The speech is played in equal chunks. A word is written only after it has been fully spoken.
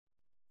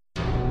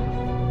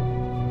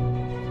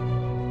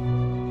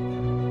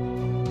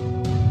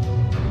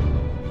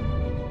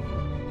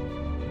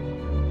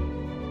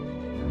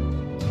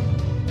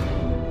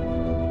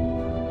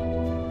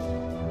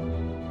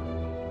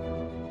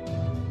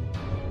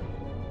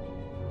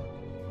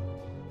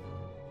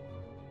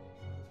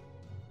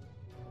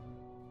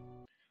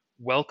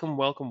Welcome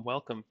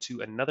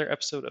to another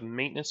episode of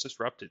Maintenance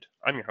Disrupted.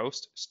 I'm your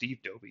host,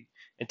 Steve Doby,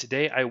 and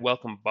today I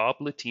welcome Bob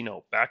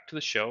Latino back to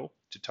the show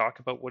to talk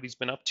about what he's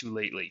been up to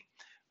lately.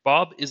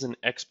 Bob is an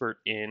expert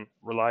in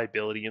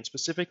reliability and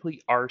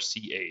specifically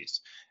RCAs.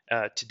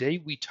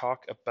 Today we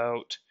talk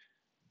about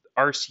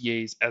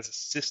RCAs as a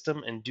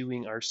system and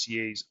doing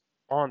RCAs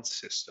on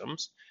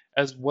systems,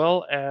 as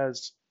well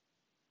as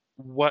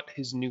what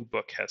his new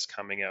book has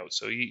coming out.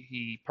 So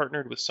he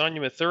partnered with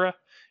Sonia Mathura,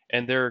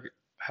 and they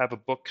have a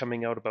book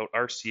coming out about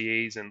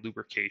RCAs and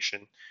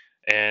lubrication.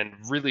 And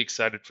really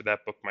excited for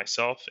that book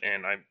myself,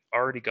 and I've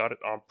already got it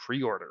on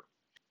pre-order.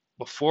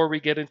 Before we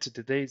get into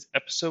today's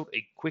episode,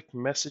 a quick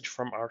message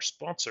from our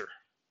sponsor,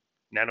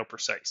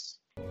 NanoPrecise.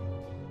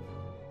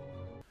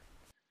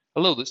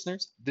 Hello,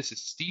 listeners. This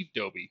is Steve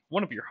Doby,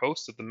 one of your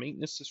hosts of the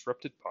Maintenance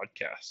Disrupted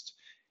podcast.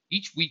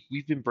 Each week,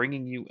 we've been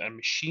bringing you a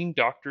machine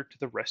doctor to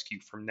the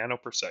rescue from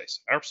NanoPrecise,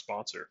 our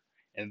sponsor,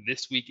 and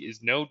this week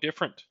is no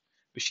different.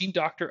 Machine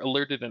Doctor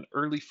alerted an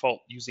early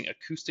fault using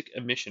acoustic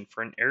emission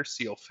for an air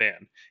seal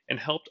fan and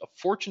helped a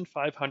Fortune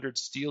 500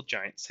 steel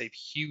giant save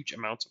huge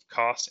amounts of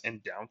costs and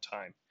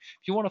downtime.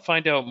 If you want to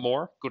find out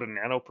more, go to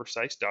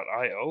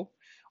nanoprecise.io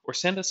or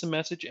send us a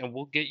message and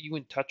we'll get you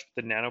in touch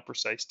with the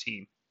NanoPrecise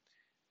team.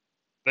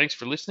 Thanks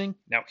for listening.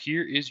 Now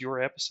here is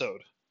your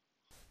episode.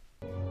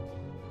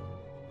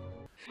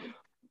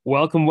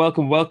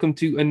 Welcome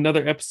to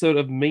another episode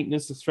of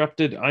Maintenance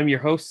Disrupted. I'm your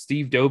host,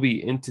 Steve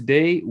Doby, and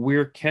today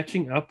we're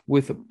catching up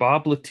with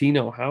Bob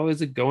Latino. How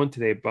is it going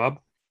today, Bob?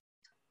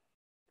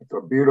 It's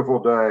a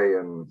beautiful day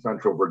in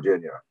Central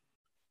Virginia.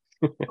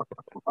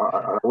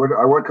 I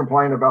would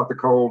complain about the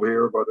cold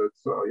here, but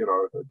it's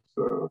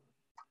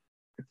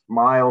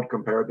mild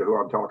compared to who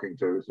I'm talking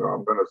to. So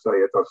I'm going to say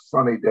it's a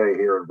sunny day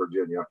here in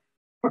Virginia.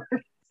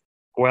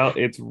 Well,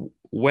 it's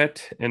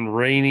wet and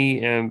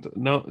rainy and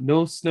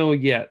no snow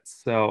yet.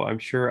 So I'm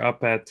sure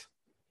up at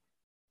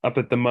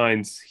the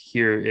mines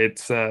here,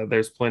 it's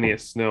there's plenty of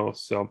snow.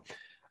 So,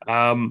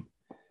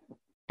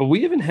 but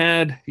you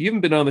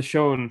haven't been on the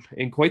show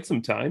in quite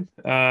some time.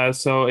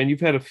 And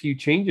you've had a few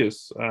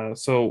changes.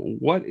 So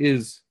what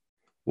is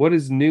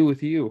new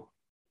with you?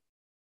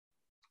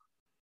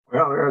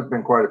 Well, there has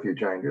been quite a few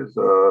changes.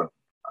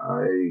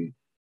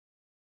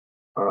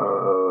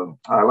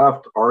 I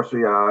left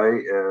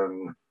RCI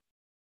in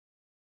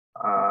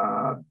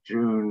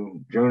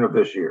June of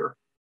this year.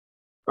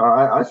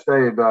 I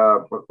stayed.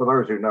 For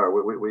those who know,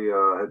 we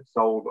had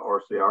sold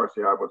RCI.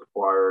 RCI was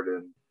acquired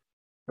in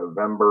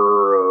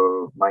November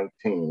of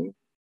 19.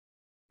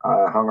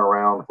 I hung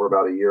around for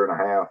about a year and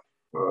a half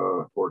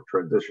for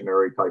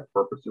transitionary type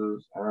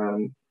purposes,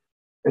 and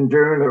in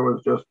June it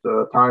was just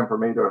time for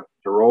me to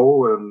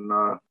roll, and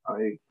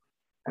I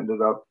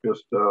ended up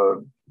just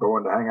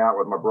going to hang out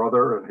with my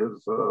brother and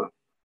his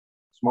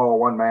small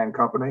one-man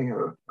company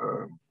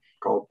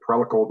called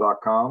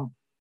Prelical.com.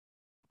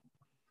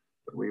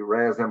 We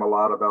razz him a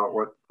lot about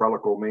what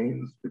Prelical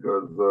means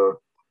because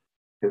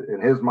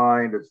in his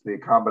mind, it's the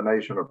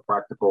combination of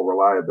practical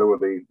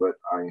reliability, but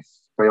I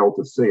fail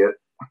to see it.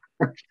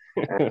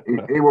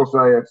 And he will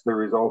say it's the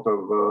result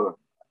of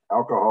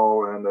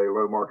alcohol and a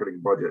low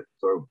marketing budget.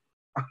 So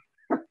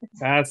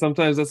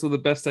sometimes that's where the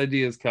best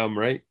ideas come,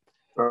 right?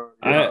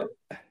 I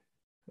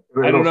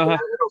don't know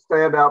it'll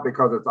stand out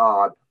because it's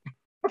odd.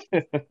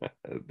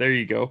 There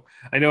you go.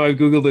 I know I've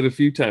Googled it a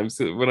few times.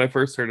 When I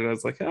first heard it, I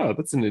was like, oh,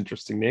 that's an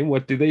interesting name.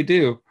 What do they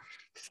do?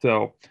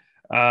 So,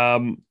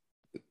 I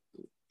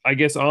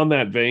guess on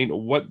that vein,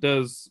 what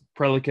does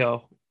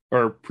Prelical,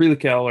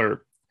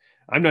 or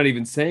I'm not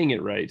even saying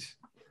it right.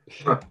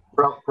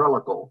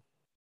 Prelical.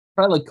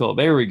 Prelical.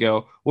 There we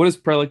go. What does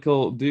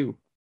Prelical do?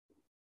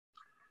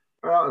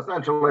 Well,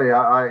 essentially,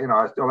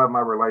 I still have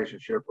my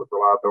relationship with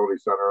Reliability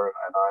Center,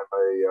 and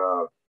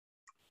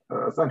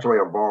I'm essentially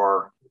a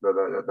VAR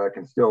that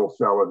can still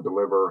sell and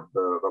deliver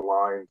the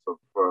lines of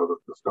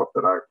the stuff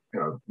that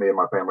me and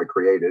my family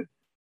created.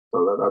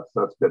 So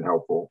that's been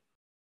helpful.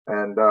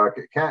 And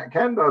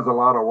Ken does a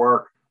lot of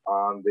work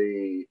on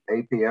the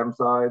APM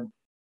side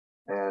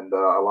and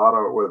a lot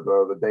of with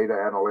the data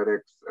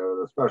analytics,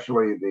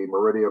 especially the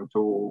Meridium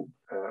tool,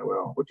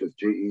 which is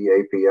GE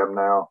APM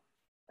now,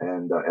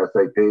 and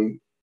SAP.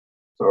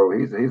 So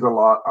he's a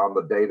lot on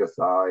the data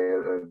side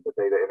and the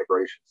data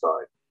integration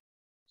side.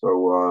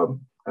 So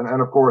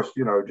and of course,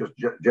 just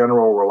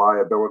general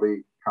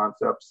reliability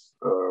concepts,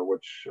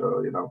 which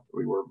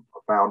we were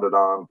founded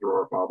on through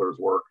our father's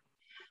work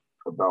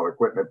about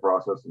equipment,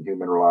 process, and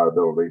human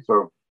reliability.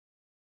 So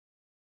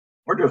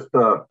we're just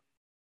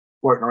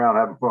floating around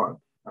having fun,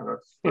 and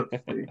that's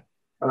the.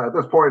 And at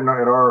this point in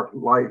our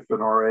life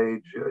and our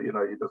age, you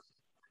just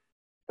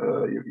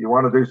you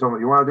want to do something.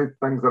 You want to do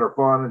things that are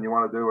fun, and you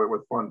want to do it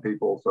with fun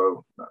people.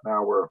 So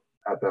now we're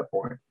at that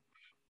point.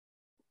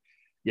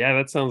 Yeah,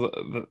 that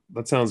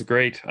sounds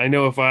great. I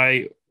know if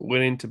I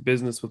went into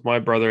business with my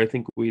brother, I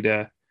think we'd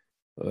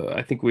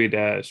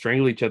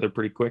strangle each other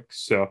pretty quick.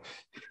 So,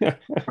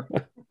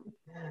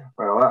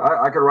 well,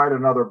 I could write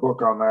another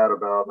book on that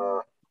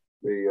about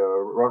the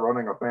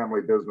running a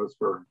family business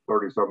for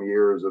 30 some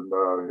years, and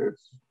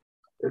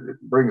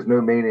it brings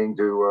new meaning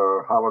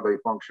to holiday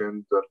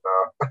functions,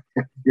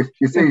 and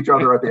you see each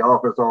other at the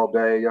office all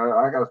day.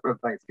 I got to spend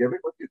Thanksgiving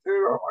with you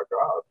too. Oh my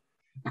God!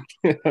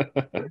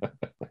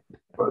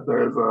 But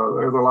there's a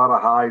lot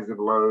of highs and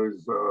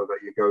lows that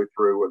you go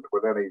through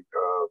with any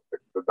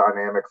the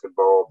dynamics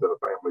involved in a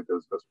family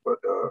business. But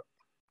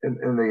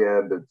in the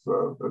end, it's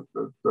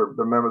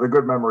the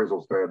good memories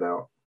will stand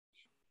out.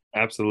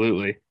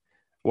 Absolutely.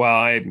 Well,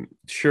 I'm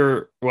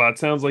sure. Well, it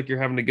sounds like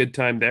you're having a good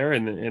time there,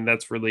 and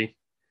that's really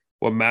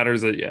what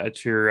matters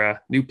at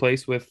your new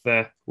place with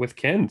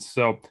Ken.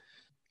 So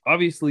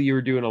obviously, you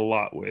were doing a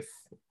lot with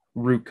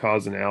root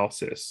cause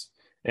analysis,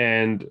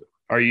 and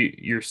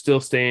you're still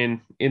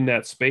staying in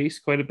that space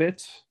quite a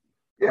bit?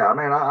 Yeah, I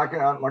mean, I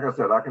can, like I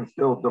said, I can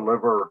still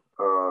deliver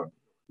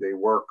the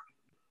work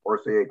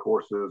RCA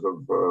courses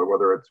of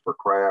whether it's for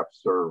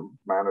crafts or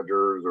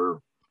managers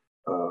or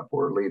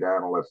for lead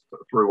analysts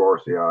through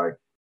RCI,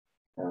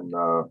 and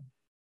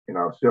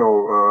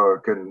still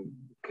can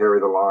carry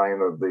the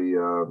line of the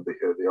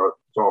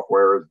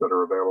softwares that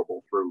are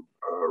available through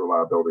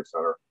Reliability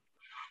Center.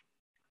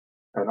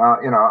 And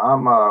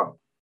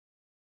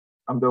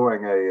I'm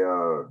doing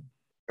a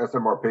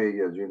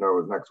SMRP, as you know,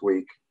 is next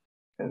week,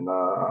 and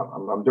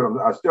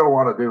I still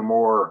want to do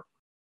more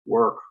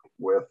work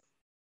with,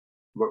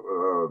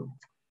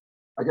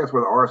 I guess,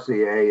 with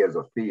RCA as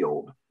a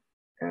field,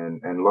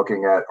 and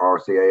looking at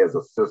RCA as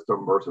a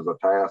system versus a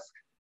task,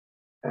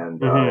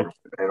 and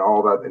and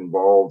all that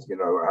involves,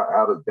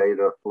 how does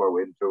data flow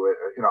into it?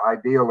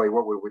 Ideally,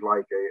 what we would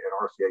like an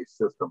RCA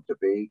system to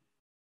be,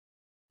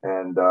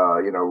 and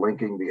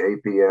linking the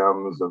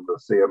APMs and the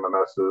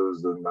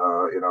CMMSs and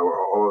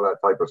all of that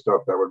type of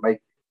stuff that would make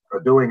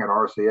doing an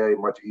RCA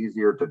much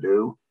easier to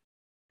do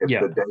if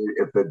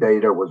the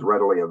data was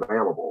readily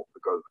available.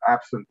 Because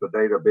absent the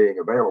data being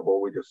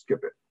available, we just skip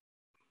it.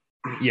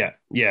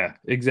 Yeah,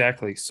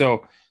 exactly.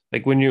 So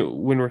like when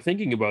we're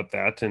thinking about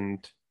that,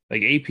 and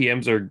like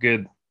APMs are a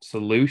good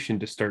solution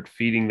to start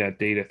feeding that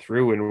data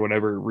through in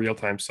whatever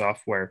real-time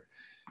software.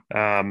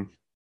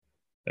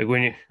 Like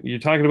when you're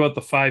talking about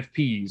the 5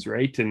 Ps,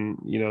 right? And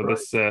Right.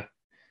 this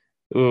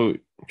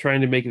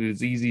trying to make it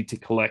as easy to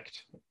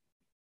collect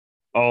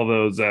all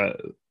those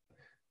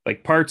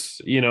like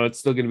parts, it's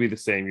still going to be the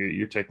same.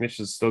 Your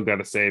technician's still got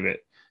to save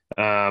it.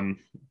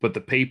 But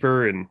the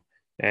paper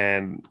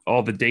and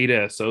all the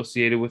data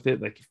associated with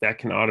it, like if that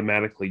can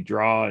automatically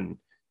draw and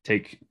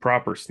take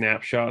proper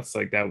snapshots,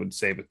 like that would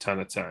save a ton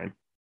of time.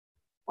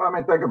 Well, I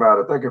mean, think about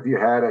it. Think if you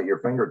had at your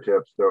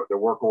fingertips the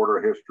work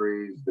order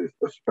histories, the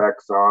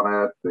specs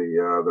on it, the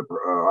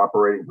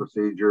operating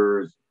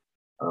procedures,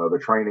 the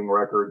training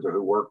records of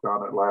who worked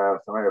on it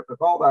last. I mean,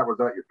 if all that was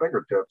at your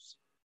fingertips,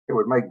 it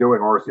would make doing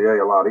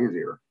RCA a lot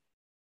easier.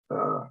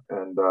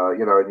 And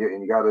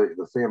you got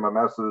the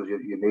CMMSs.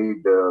 You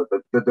need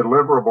the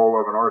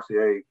deliverable of an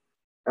RCA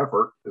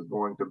effort is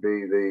going to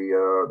be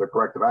the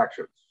corrective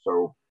actions.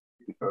 So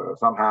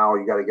somehow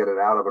you got to get it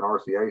out of an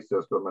RCA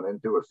system and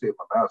into a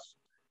CMMS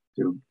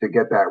to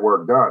get that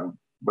work done.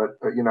 But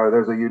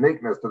there's a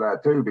uniqueness to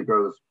that too,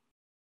 because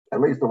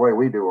at least the way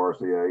we do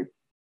RCA,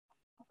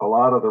 a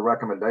lot of the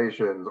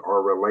recommendations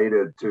are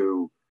related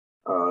to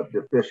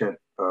deficient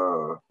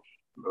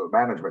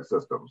management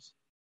systems,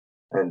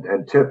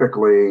 and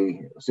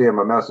typically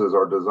CMMSs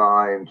are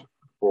designed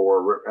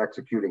for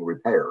executing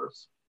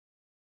repairs.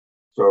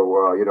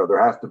 So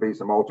there has to be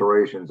some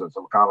alterations and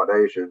some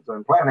accommodations,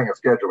 and planning and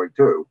scheduling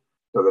too,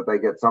 so that they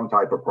get some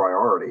type of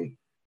priority.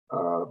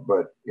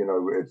 But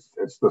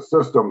it's the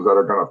systems that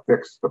are going to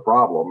fix the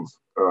problems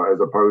as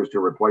opposed to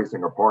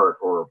replacing a part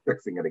or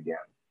fixing it again.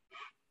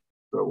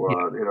 So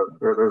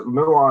there's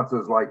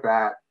nuances like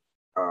that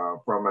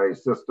from a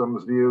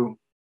systems view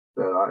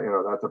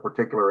that that's a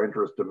particular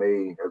interest to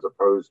me, as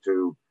opposed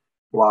to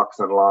blocks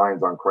and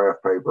lines on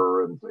craft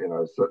paper and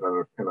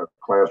sitting in a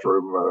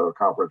classroom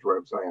conference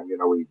room saying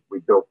we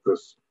built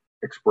this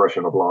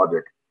expression of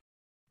logic.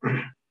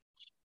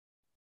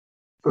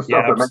 The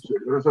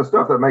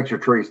stuff that makes your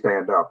tree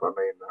stand up. I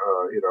mean,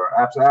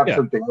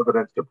 absent the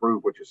evidence to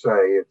prove what you say,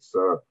 it's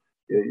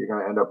you're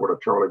going to end up with a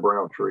Charlie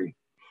Brown tree.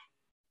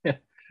 Yeah.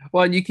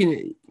 Well, and you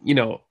can,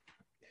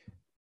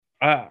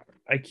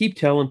 I keep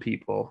telling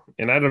people,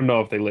 and I don't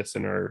know if they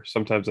listen or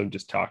sometimes I'm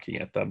just talking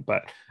at them,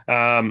 but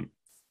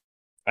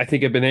I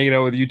think I've been hanging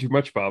out with you too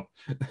much, Bob.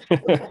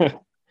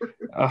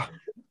 I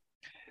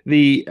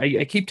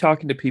keep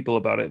talking to people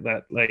about it,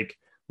 that like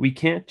we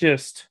can't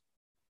just,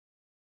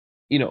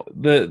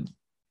 the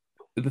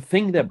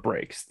thing that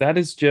breaks, that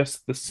is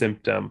just the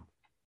symptom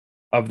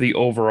of the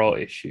overall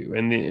issue,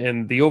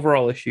 and the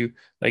overall issue,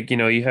 like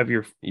you have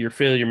your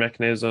failure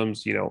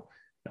mechanisms,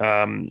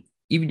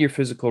 even your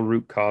physical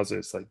root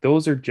causes, like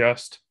those are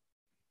just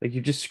like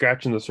you're just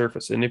scratching the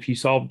surface. And if you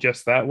solve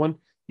just that one,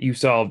 you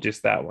solve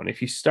just that one. If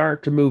you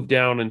start to move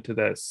down into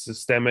the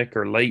systemic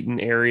or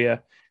latent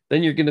area,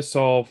 then you're going to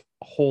solve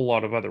a whole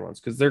lot of other ones,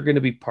 because they're going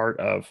to be part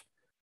of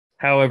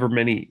however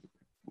many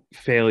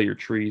failure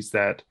trees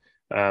that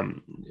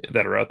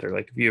are out there.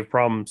 Like if you have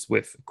problems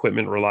with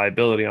equipment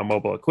reliability on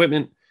mobile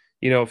equipment,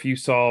 if you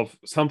solve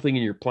something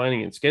in your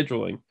planning and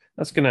scheduling,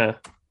 that's gonna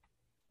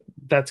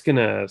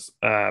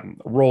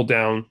roll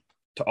down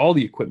to all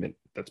the equipment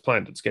that's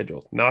planned and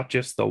scheduled, not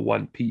just the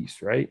one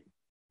piece, right?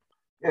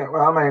 Yeah,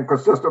 well, I mean,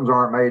 because systems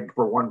aren't made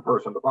for one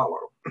person to follow.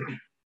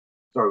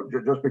 So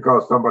just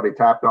because somebody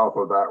tapped off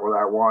of that with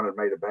that one and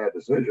made a bad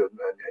decision,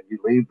 and you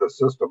leave the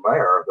system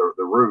there,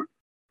 the route,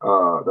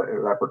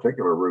 that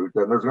particular route,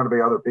 then there's going to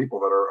be other people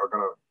that are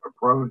going to are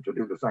prone to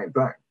do the same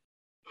thing.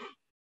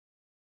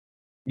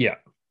 Yeah,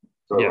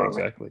 So yeah, I mean,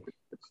 exactly.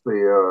 it's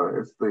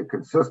the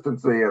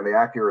consistency and the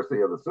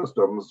accuracy of the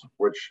systems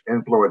which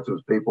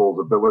influences people's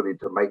ability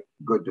to make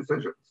good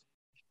decisions.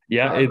 I'm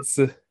Yeah, trying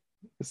to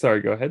it's sorry,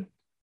 go ahead.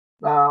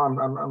 now.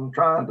 I'm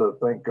trying to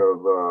think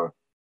of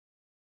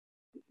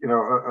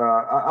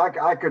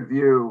I could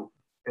view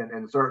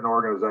in certain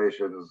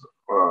organizations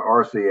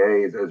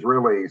RCAs as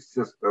really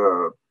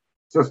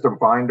system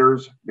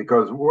finders,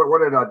 because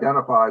what it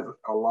identifies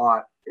a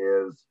lot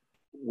is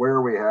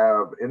where we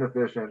have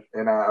inefficient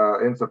and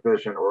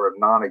insufficient or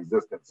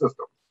non-existent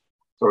systems.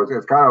 So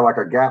it's kind of like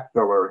a gap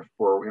filler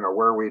for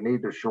where we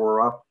need to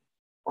shore up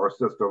our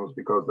systems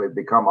because they've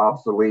become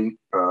obsolete.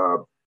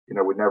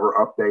 We never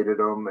updated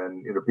them,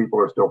 and people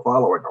are still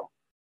following them.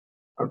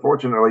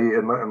 Unfortunately,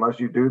 unless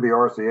you do the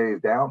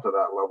RCAs down to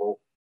that level,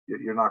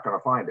 you're not going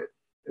to find it.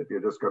 If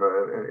you're just going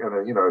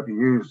to, if you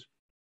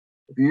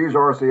use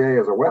RCA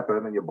as a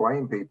weapon and you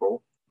blame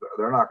people,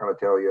 they're not going to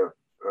tell you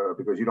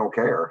because you don't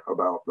care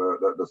about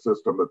the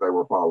system that they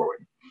were following.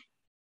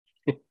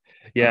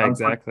 Yeah,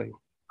 exactly.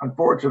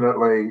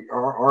 Unfortunately,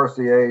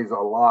 RCA's a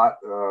lot.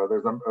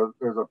 There's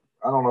a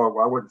I don't know.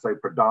 I wouldn't say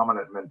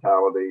predominant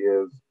mentality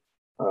is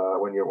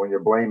when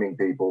you're blaming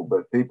people,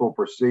 but people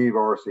perceive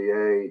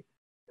RCA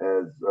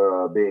as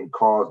being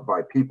caused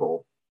by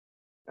people.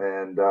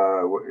 And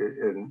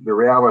the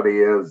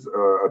reality is,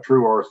 a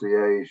true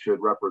RCA should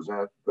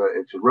represent that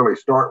it should really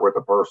start with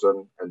a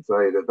person and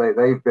say that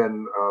they've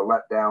been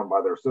let down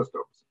by their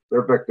systems.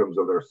 They're victims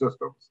of their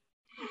systems.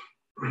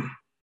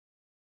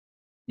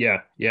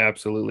 Yeah, yeah,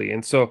 absolutely.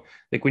 And so,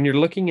 like when you're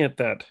looking at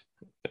that,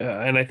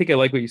 and I think I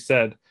like what you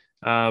said.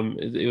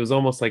 It was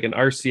almost like an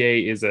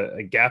RCA is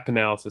a gap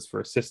analysis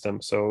for a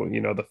system. So,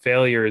 the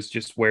failure is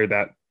just where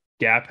that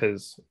gap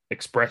has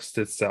expressed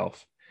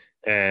itself,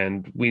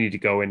 and we need to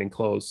go in and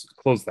close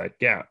that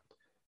gap.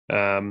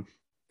 Um,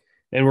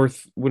 and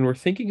when we're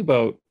thinking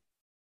about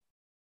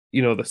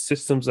the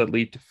systems that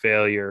lead to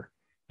failure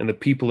and the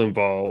people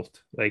involved,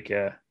 like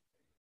you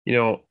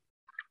know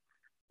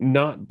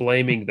not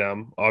blaming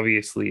them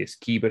obviously is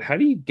key, but how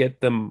do you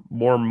get them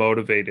more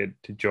motivated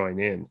to join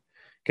in?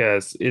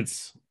 Because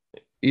it's,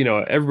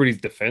 everybody's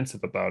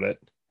defensive about it.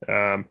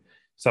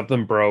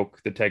 Something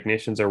broke, the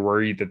technicians are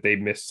worried that they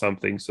missed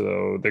something,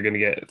 so they're going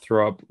to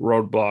throw up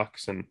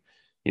roadblocks. And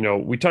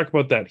we talk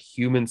about that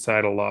human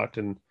side a lot.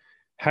 And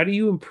how do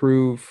you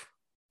improve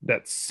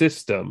that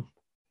system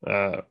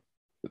uh,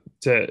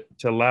 to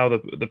allow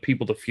the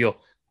people to feel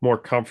more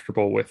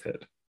comfortable with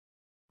it?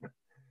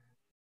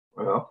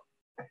 Well,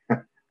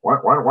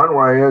 one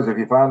way is if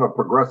you find a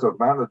progressive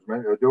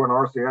management, do an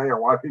RCA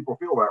on why people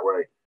feel that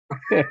way.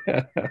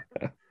 That'd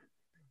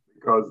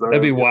Because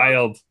be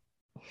wild.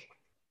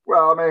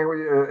 well, I mean,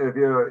 if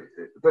you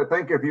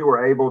think if you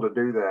were able to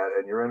do that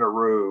and you're in a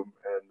room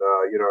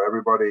and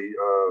everybody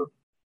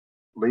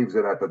leaves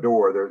it at the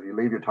door, you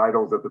leave your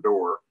titles at the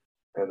door,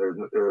 and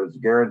there's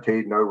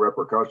guaranteed no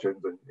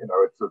repercussions, and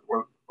it's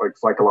like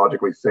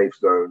psychologically safe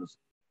zones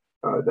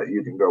that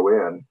you can go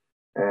in.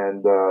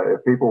 And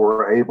if people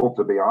were able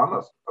to be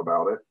honest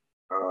about it,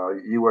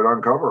 you would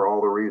uncover all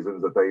the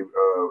reasons that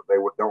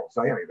don't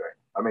say anything.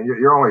 I mean,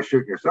 you're only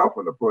shooting yourself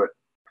in the foot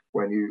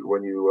when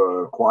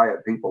you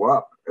quiet people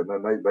up, and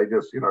then they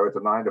just it's a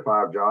 9 to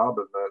 5 job,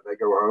 and they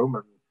go home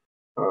and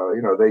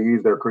they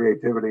use their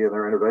creativity and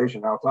their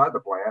innovation outside the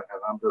plant,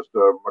 and I'm just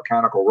a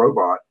mechanical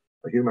robot,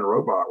 a human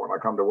robot. When I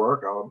come to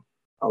work,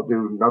 I'll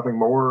do nothing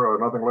more or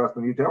nothing less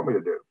than you tell me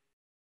to do.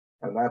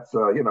 And that's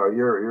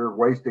you're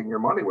wasting your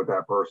money with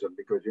that person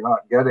because you're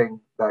not getting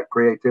that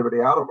creativity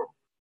out of them,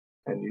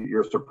 and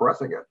you're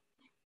suppressing it.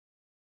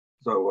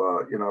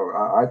 So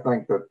I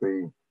think that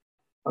the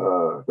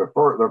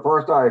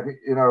first time,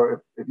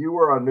 if you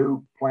were a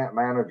new plant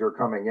manager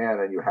coming in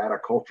and you had a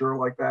culture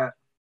like that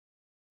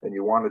and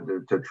you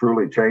wanted to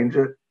truly change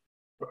it,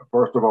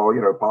 first of all,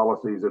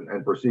 policies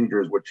and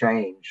procedures would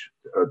change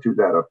to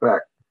that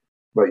effect.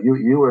 But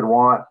you would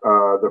want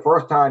the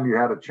first time you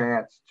had a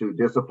chance to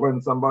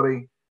discipline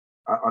somebody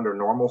under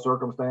normal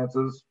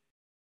circumstances,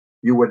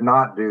 you would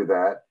not do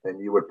that, and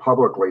you would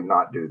publicly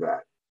not do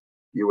that.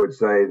 You would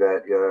say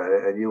that,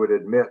 and you would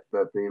admit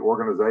that the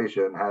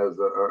organization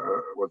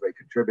was a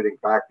contributing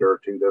factor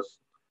to this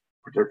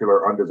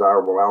particular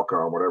undesirable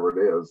outcome, whatever it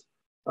is,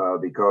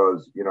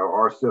 because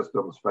our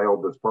systems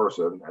failed this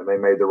person and they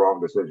made the wrong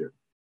decision.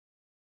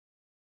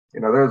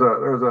 There's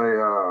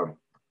a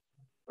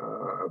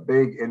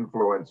big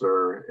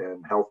influencer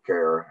in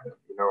healthcare.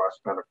 I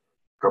spent a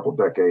couple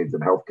decades in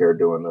healthcare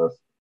doing this.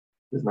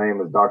 His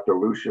name is Dr.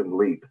 Lucian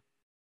Leape,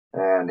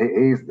 and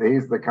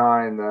he's the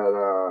kind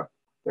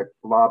that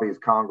lobbies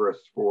Congress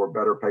for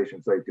better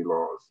patient safety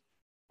laws.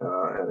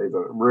 and he's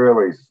a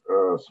really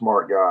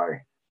smart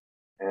guy.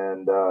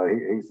 And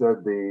he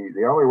said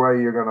the only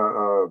way you're going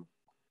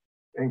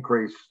to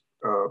increase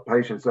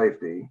patient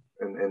safety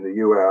in the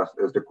U.S.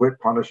 is to quit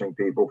punishing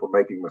people for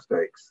making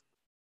mistakes.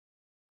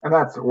 And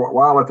that's,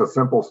 while it's a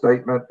simple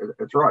statement,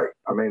 it's right.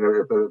 I mean,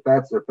 if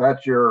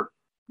that's your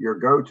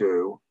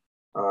go-to,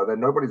 then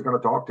nobody's going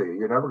to talk to you.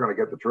 You're never going to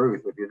get the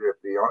truth if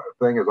the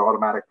thing is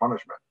automatic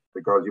punishment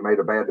because you made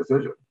a bad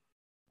decision,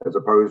 as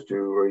opposed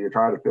to you're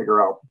trying to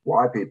figure out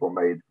why people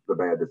made the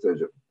bad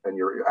decision and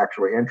you're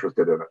actually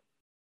interested in it.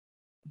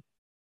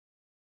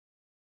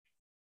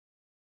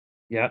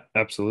 Yeah,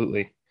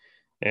 absolutely.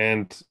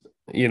 And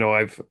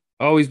I've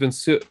always been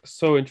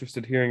so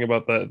interested hearing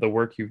about the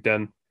work you've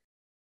done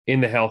in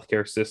the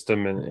healthcare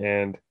system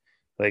and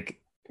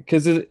like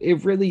because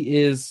it really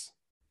is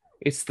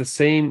it's the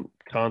same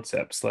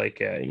concepts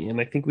and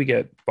I think we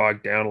get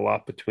bogged down a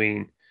lot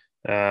between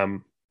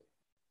um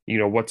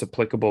what's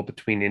applicable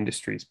between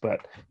industries,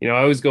 but I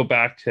always go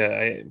back to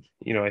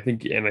I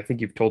think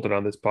you've told it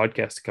on this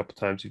podcast a couple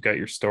times. You've got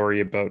your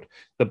story about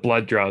the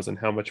blood draws and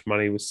how much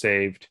money was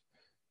saved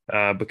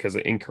because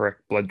of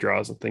incorrect blood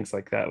draws and things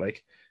like that.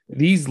 Like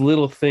these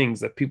little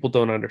things that people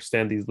don't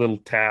understand, these little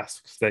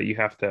tasks that you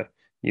have to,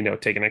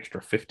 take an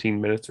extra 15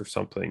 minutes or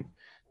something,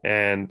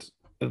 and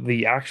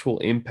the actual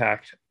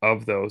impact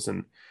of those.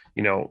 And,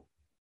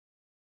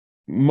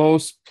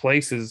 most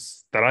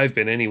places that I've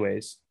been,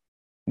 anyways,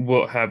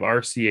 will have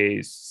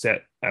RCAs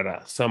set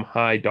at some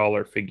high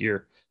dollar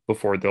figure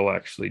before they'll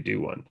actually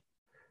do one.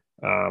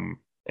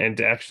 And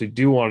to actually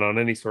do one on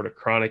any sort of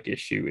chronic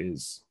issue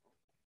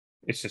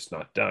it's just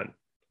not done.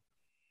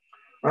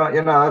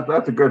 Well,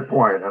 that's a good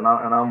point, and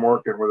I'm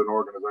working with an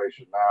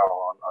organization now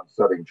on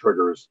setting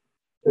triggers.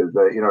 Is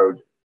that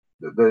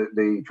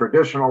the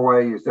traditional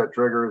way you set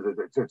triggers is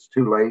it's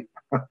too late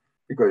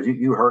because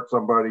you hurt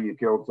somebody, you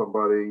killed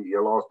somebody,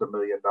 you lost $1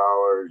 million,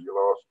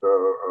 you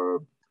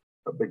lost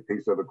a big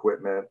piece of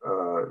equipment,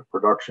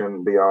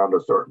 production beyond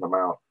a certain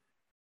amount.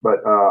 But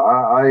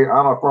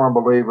I'm a firm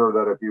believer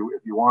that if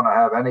you want to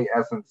have any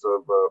essence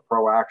of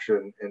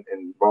proaction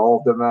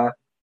involved in that,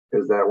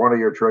 is that one of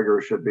your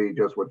triggers should be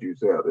just what you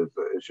said.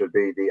 It should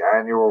be the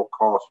annual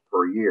cost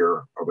per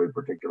year of a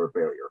particular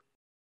failure,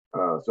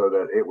 so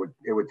that it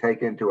would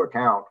take into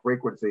account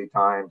frequency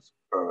times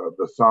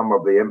the sum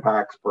of the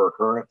impacts per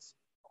occurrence,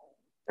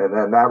 and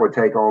then that would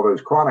take all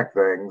those chronic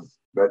things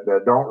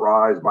that don't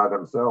rise by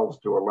themselves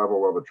to a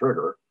level of a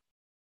trigger,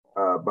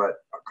 but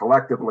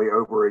collectively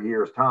over a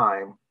year's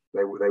time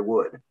they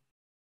would,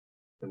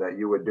 and that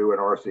you would do an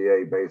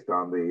RCA based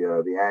on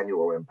the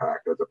annual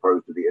impact as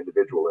opposed to the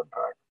individual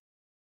impact.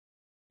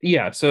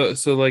 Yeah, so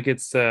like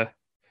it's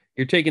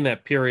you're taking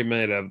that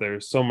pyramid of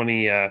there's so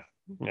many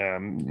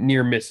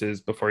near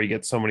misses before you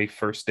get so many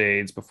first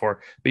aids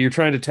before, but you're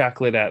trying to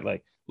tackle it at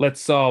like, let's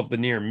solve the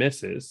near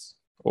misses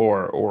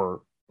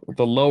or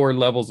the lower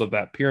levels of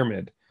that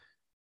pyramid.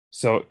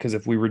 So because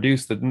if we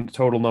reduce the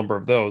total number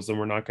of those, then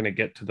we're not going to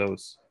get to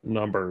those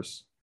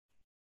numbers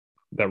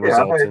that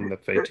result in the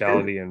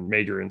fatality and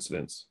major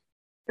incidents.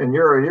 In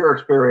your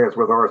experience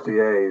with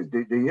RCAs,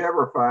 do you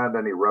ever find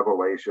any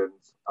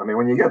revelations? I mean,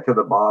 when you get to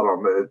the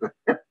bottom,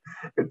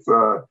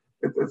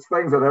 it's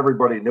things that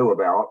everybody knew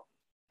about.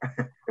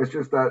 It's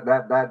just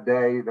that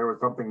day there was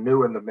something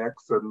new in the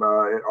mix, and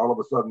all of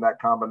a sudden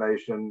that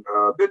combination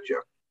bit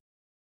you.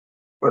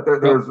 But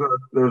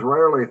there's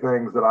rarely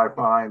things that I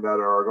find that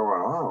are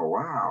going, oh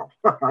wow,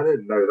 I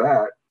didn't know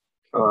that.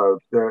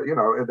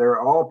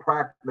 They're all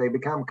they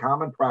become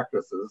common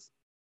practices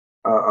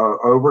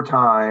over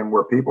time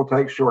where people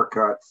take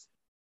shortcuts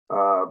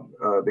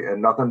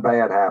and nothing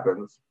bad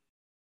happens,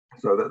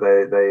 so that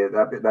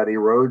that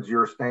erodes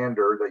your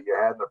standard that you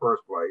had in the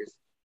first place.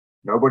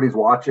 Nobody's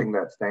watching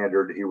that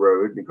standard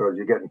erode because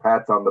you're getting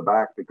pats on the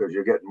back because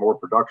you're getting more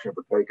production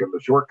for taking the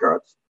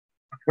shortcuts.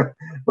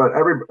 But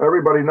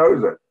everybody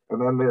knows it,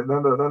 and then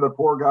the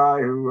poor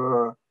guy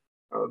who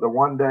the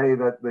one day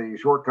that the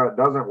shortcut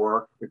doesn't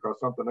work because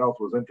something else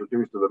was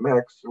introduced to the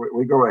mix,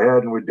 we go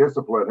ahead and we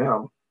discipline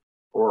him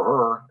or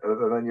her,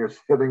 and then you're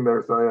sitting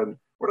there saying,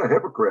 "What a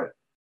hypocrite!"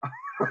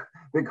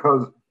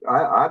 Because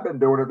I've been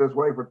doing it this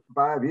way for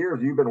 5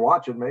 years. You've been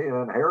watching me,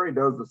 and Harry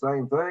does the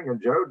same thing,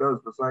 and Joe does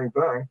the same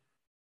thing.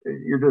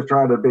 You're just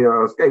trying to be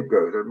a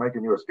scapegoat. They're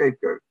making you a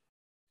scapegoat.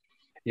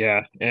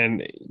 Yeah,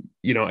 and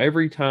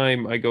every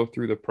time I go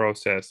through the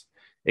process,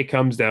 it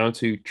comes down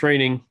to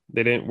training.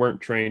 They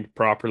weren't trained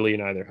properly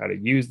in either how to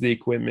use the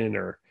equipment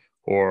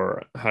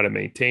or how to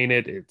maintain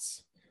it.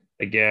 It's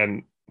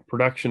again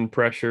production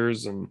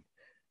pressures and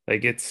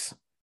like it's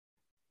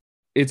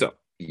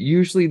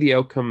usually the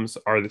outcomes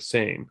are the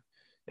same.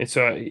 And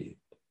so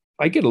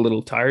I get a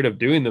little tired of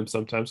doing them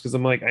sometimes because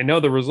I'm like, I know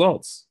the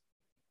results.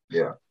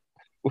 Yeah.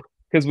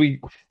 Because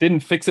we didn't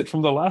fix it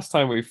from the last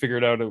time we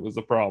figured out it was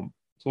a problem.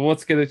 So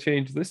what's going to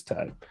change this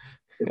time?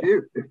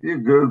 If you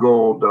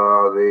Googled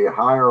the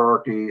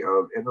hierarchy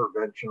of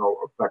interventional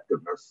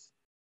effectiveness,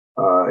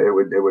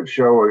 it would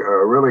show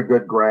a really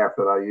good graph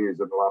that I use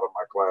in a lot of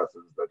my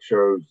classes that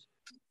shows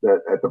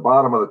that at the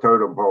bottom of the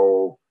totem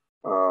pole,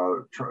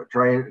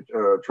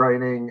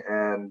 training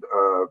and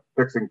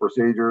fixing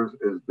procedures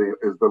is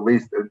the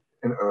least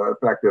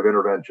effective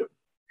intervention.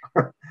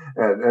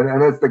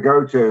 and it's the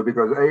go-to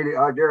because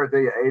I guarantee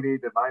you 80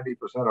 to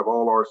 90% of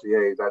all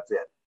RCAs, that's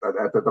it.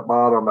 That's at the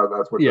bottom.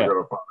 That's what you're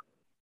going to find.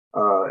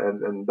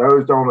 And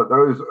those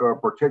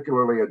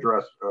particularly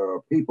address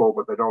people,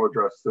 but they don't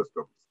address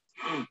systems.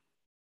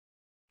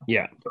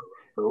 Yeah.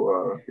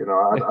 So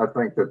I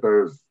think that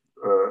there's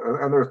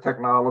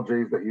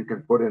technologies that you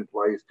can put in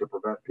place to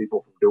prevent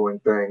people from doing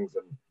things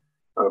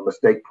and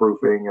mistake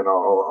proofing and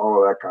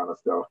all of that kind of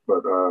stuff.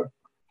 But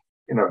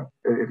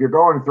if you're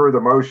going through the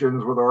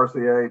motions with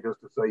RCA just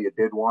to say you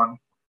did one,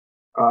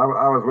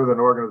 I was with an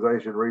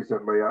organization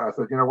recently. I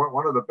said,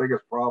 one of the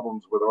biggest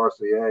problems with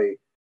RCA.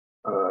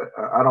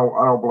 I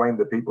don't blame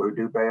the people who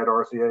do bad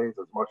RCAs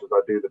as much as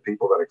I do the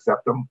people that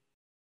accept them.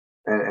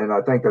 And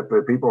I think that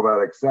the people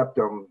that accept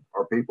them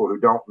are people who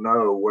don't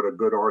know what a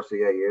good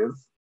RCA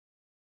is,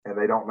 and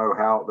they don't know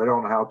how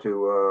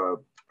to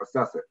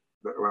assess it.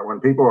 When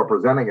people are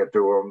presenting it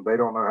to them, they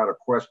don't know how to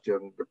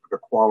question the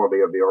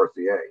quality of the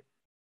RCA.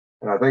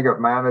 And I think if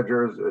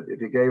managers,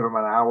 if you gave them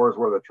an hour's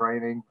worth of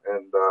training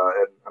and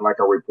like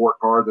a report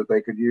card that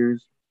they could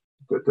use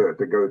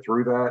to go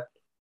through that,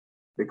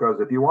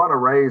 because if you want to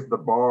raise the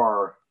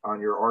bar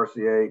on your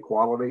RCA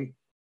quality,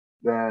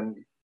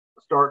 then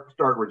start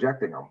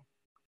rejecting them.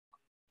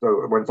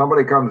 So when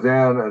somebody comes in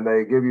and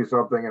they give you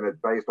something and it's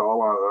based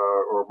all on,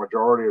 or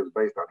majority is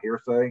based on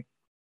hearsay,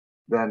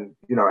 then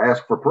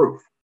ask for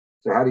proof.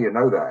 So how do you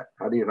know that?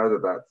 How do you know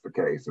that that's the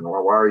case? And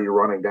why are you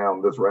running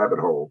down this rabbit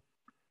hole?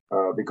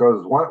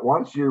 Because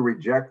once you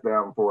reject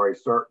them for a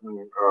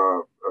certain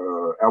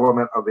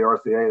element of the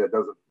RCA that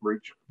doesn't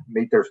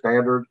meet their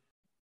standard,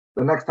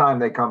 the next time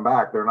they come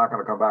back, they're not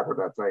going to come back with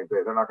that same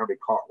thing. They're not going to be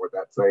caught with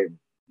that same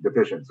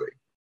deficiency.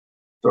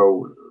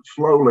 So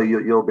slowly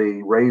you'll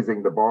be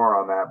raising the bar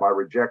on that by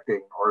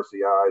rejecting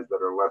RCIs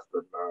that are less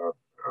than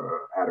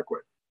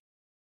adequate.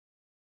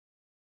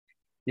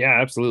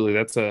 Yeah, absolutely.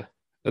 That's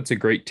a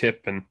great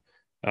tip, and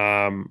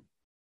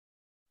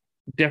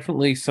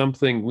definitely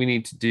something we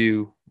need to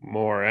do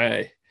more.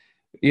 And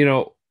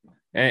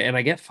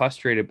I get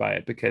frustrated by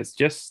it because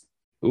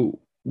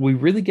we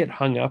really get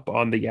hung up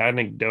on the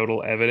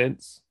anecdotal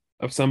evidence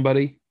of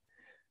somebody,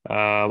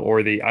 or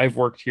I've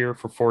worked here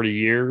for 40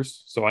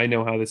 years, so I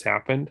know how this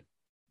happened.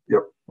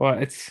 Yep. Well,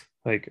 it's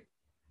like,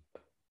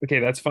 okay,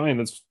 that's fine.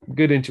 That's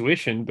good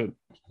intuition, but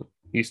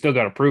you still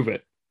got to prove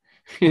it.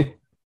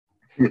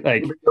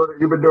 Like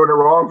you've been doing it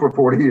wrong for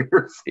 40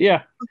 years.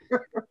 Yeah.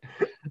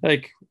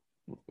 Like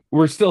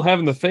we're still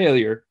having the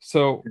failure.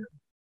 So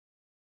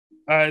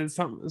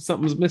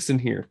something's missing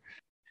here.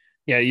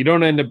 Yeah, you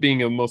don't end up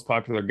being a most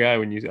popular guy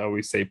when you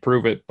always say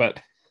prove it,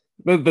 but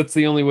that's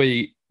the only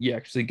way you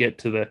actually get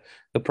to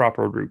the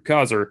proper root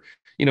cause. Or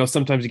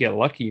sometimes you get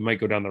lucky, you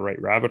might go down the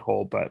right rabbit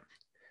hole, but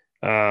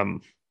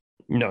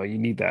no, you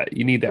need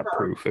that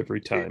proof every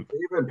time.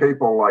 Even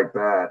people like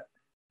that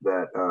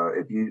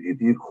if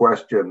you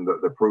question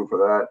the proof of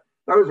that,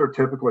 those are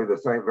typically the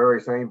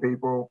very same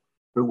people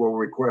who will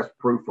request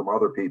proof from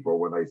other people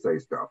when they say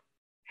stuff.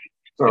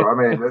 So I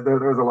mean,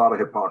 there's a lot of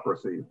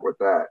hypocrisy with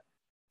that.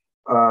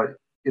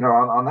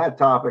 On that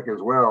topic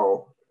as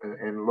well,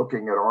 in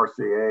looking at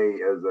RCA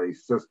as a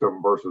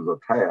system versus a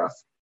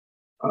task,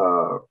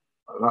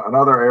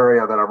 another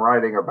area that I'm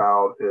writing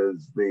about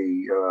is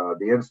the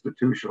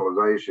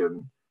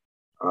institutionalization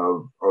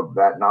of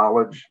that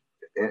knowledge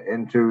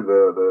into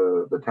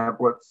the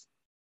templates,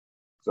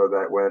 so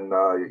that when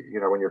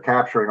when you're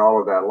capturing all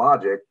of that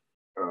logic,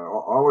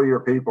 all of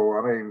your people.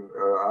 I mean,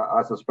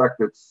 I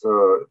suspect it's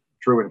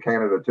true in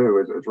Canada too.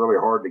 It's really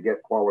hard to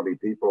get quality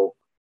people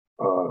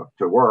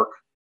to work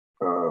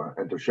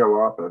and to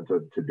show up and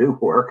to do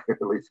work,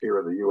 at least here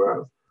in the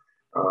U.S.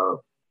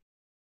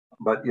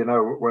 But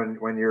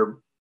when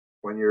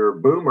your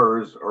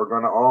boomers are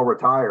going to all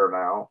retire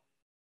now,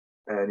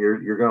 and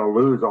you're going to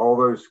lose all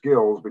those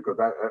skills because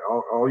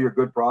all your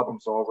good problem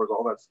solvers,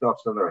 all that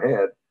stuff's in their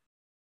head.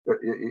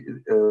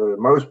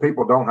 Most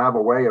people don't have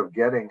a way of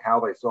getting how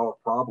they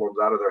solve problems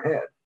out of their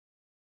head.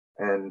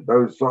 And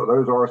those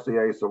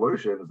RCA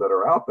solutions that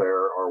are out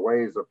there are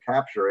ways of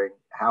capturing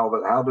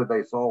how did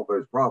they solve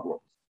those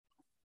problems?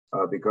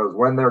 Because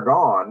when they're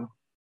gone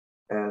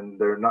and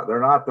they're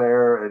not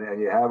there,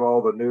 and you have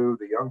all the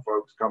young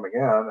folks coming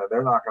in, and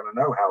they're not going to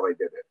know how they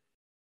did it.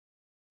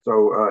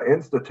 So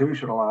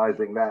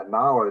institutionalizing that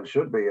knowledge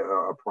should be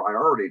a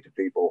priority to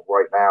people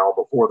right now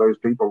before those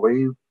people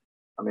leave.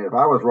 I mean, if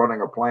I was running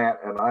a plant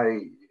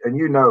and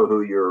you know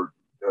who your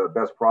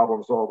best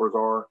problem solvers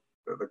are,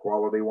 the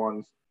quality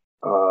ones,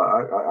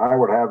 I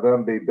would have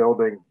them be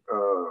building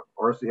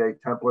RCA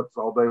templates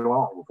all day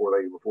long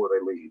before they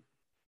leave,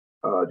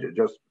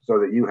 just so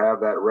that you have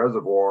that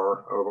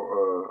reservoir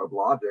of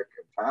logic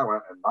and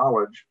talent and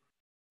knowledge,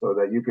 so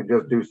that you can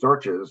just do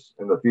searches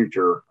in the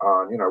future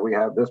on, we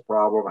have this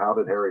problem. How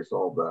did Harry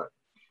solve that?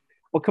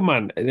 Well, come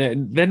on.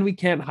 Then we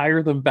can't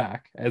hire them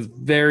back as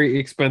very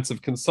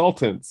expensive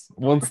consultants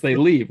once they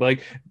leave.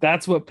 Like,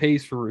 that's what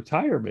pays for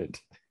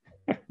retirement.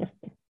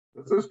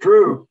 This is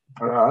true.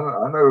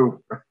 I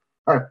know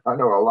I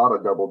know a lot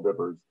of double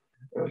dippers,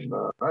 and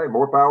hey,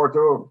 more power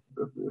to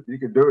them. If you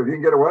can do it, if you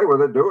can get away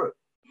with it, do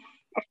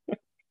it.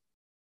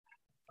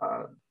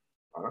 Uh,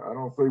 I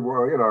don't see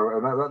where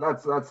and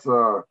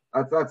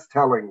that's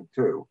telling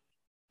too,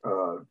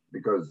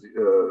 because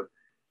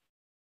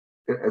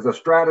as a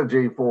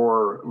strategy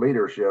for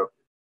leadership,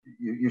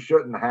 you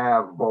shouldn't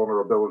have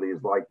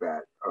vulnerabilities like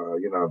that.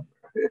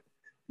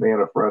 Me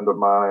and a friend of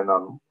mine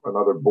on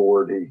another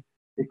board,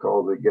 he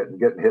calls it getting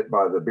hit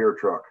by the beer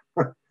truck.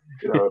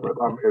 If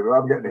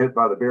I'm getting hit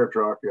by the beer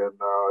truck, and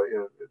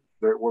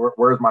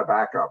where's my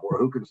backup? Or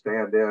who can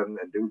stand in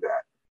and do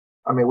that?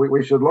 I mean,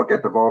 we should look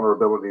at the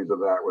vulnerabilities of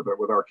that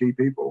with our key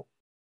people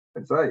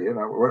and say,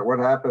 what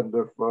happened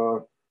if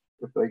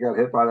they got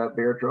hit by that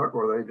beer truck,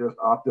 or they just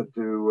opted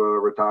to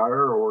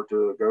retire or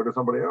to go to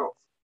somebody else?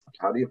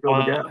 How do you fill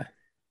the gap?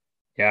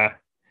 Yeah.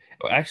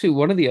 Actually,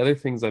 one of the other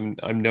things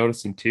I'm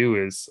noticing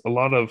too is a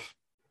lot of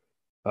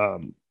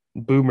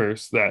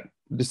boomers that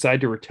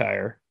decide to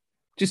retire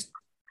just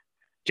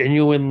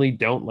genuinely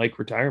don't like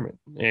retirement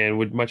and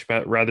would much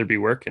rather be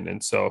working.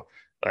 And so,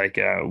 like,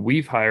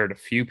 we've hired a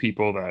few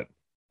people that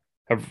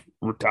have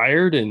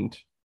retired and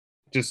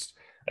just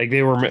like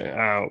they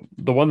were.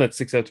 The one that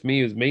sticks out to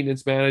me was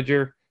maintenance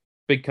manager,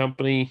 big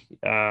company,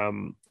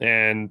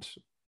 and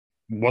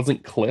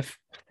wasn't Cliff,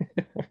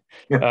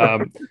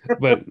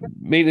 but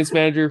maintenance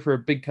manager for a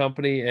big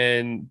company,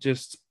 and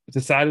just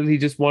decided he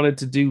just wanted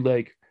to do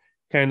like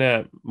kind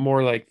of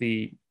more like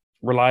the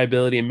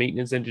reliability and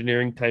maintenance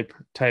engineering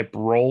type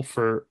role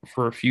for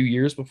a few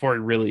years before he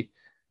really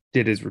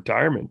did his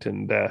retirement.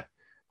 And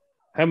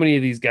how many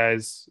of these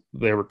guys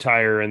they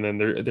retire and then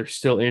they're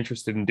still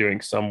interested in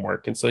doing some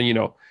work? And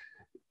so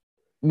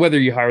whether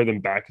you hire them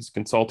back as a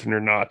consultant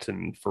or not,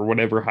 and for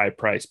whatever high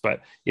price,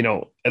 but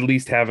at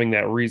least having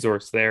that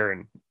resource there,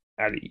 and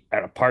at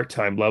a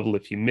part-time level,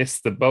 if you miss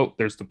the boat,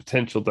 there's the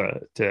potential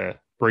to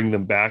bring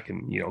them back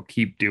and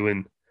keep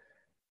doing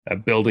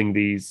building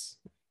these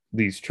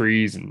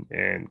trees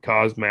and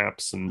cause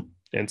maps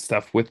and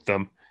stuff with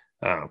them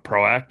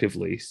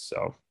proactively.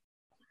 So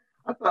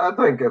I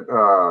think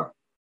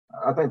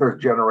I think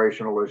there's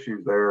generational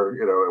issues there,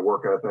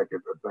 work ethic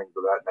and things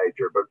of that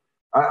nature. But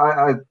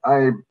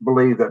I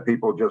believe that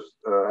people just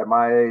at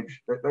my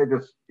age, they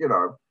just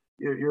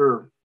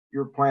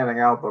you're planning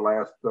out the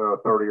last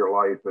third of your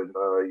life, and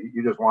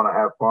you just want to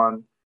have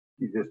fun.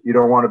 You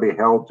don't want to be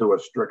held to a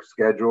strict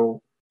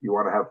schedule. You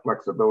want to have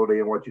flexibility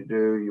in what you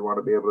do. You want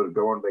to be able to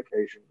go on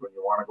vacations when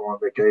you want to go on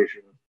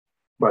vacation.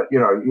 But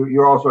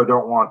you also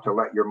don't want to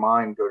let your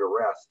mind go to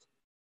rest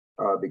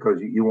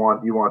because you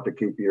want to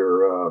keep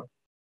your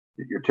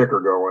ticker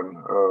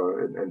going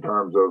in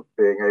terms of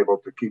being able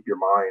to keep your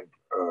mind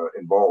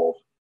involved.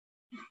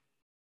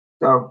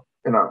 So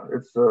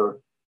it's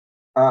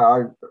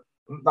I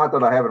not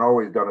that I haven't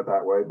always done it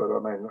that way, but I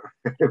mean,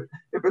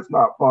 if it's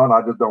not fun,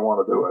 I just don't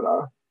want to do it.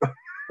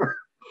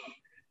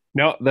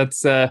 No,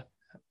 that's I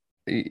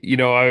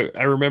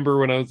remember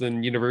when I was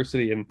in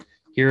university and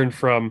hearing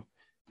from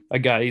a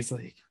guy, he's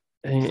like,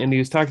 and he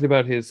was talking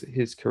about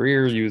his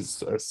career. He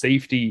was a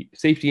safety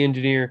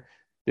engineer,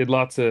 did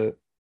lots of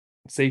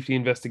safety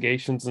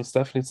investigations and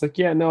stuff. And it's like,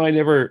 yeah, no, I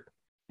never.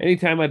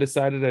 Anytime I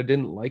decided I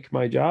didn't like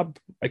my job,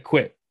 I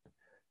quit.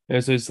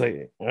 And so it's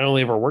like I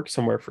only ever worked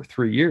somewhere for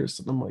 3 years,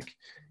 and I'm like,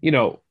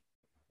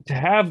 to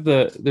have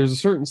there's a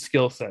certain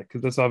skill set,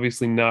 because that's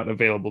obviously not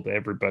available to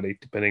everybody,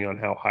 depending on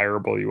how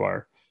hireable you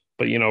are.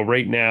 But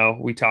right now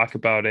we talk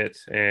about it,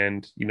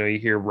 and you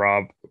hear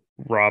Rob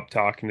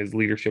talking his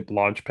leadership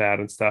launchpad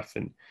and stuff,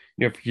 and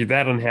if you're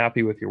that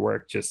unhappy with your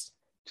work, just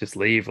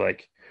leave.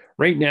 Like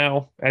right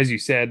now, as you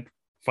said,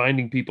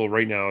 finding people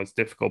right now is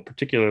difficult,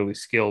 particularly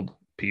skilled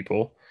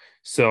people.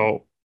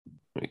 So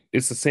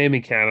it's the same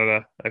in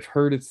Canada. I've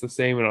heard it's the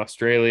same in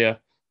Australia.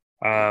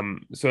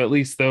 So at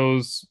least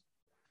those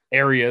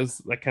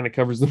areas that kind of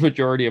covers the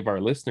majority of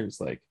our listeners.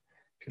 Like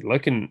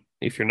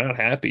if you're not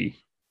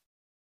happy,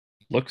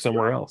 look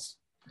somewhere else.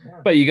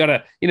 Yeah. But you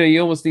gotta,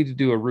 you almost need to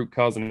do a root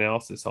cause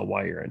analysis on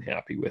why you're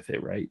unhappy with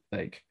it, right?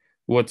 Like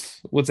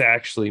what's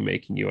actually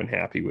making you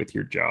unhappy with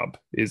your job?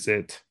 Is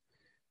it,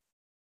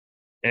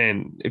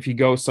 and if you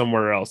go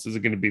somewhere else, is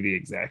it going to be the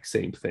exact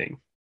same thing?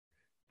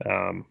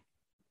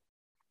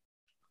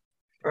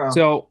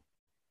 So,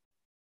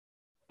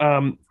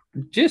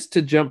 just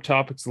to jump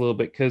topics a little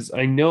bit, because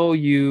I know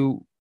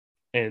you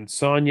and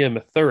Sonia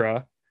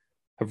Mathura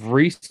have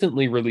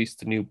recently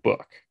released a new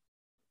book.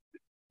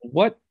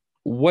 What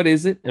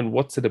is it, and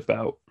what's it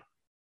about?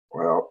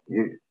 Well,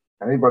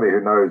 anybody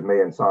who knows me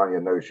and Sonia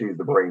knows she's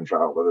the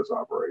brainchild of this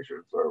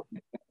operation. So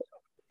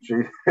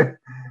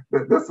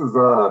this is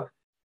the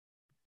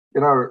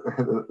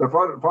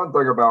fun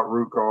thing about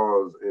root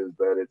cause is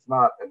that it's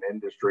not an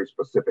industry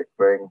specific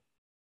thing.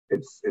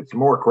 It's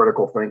more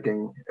critical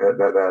thinking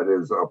that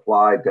is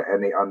applied to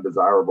any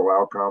undesirable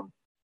outcome.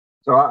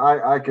 So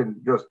I can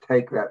just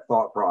take that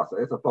thought process.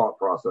 It's a thought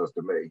process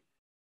to me.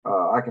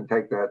 I can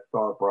take that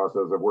thought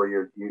process of where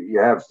you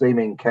have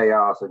seeming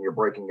chaos and you're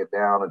breaking it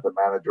down into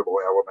manageable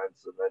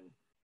elements, and then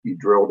you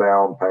drill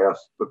down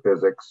past the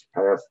physics,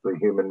 past the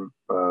human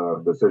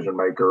decision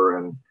maker,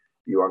 and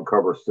you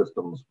uncover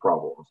systems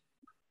problems.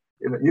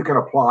 You can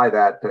apply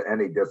that to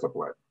any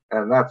discipline.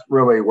 And that's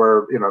really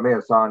where, me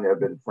and Sonia have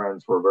been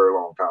friends for a very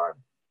long time.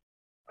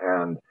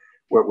 And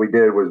what we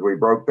did was we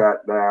broke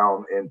that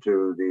down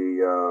into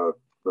the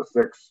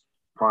 6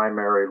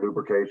 primary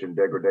lubrication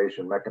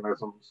degradation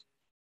mechanisms.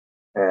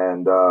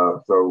 And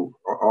so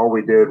all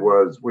we did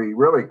was we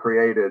really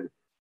created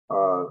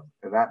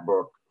in that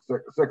book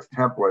 6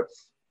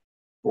 templates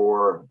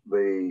for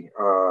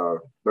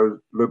those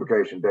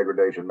lubrication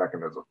degradation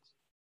mechanisms.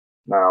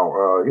 Now,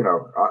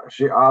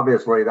 she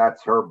obviously,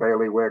 that's her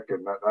bailiwick,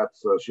 and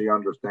that's she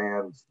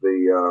understands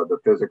the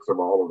physics of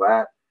all of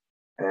that.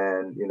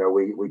 And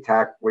we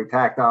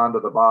tacked on to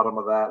the bottom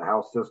of that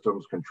how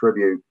systems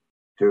contribute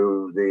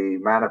to the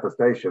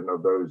manifestation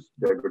of those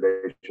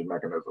degradation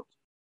mechanisms.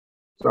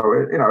 So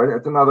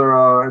it's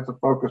another it's a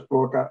focus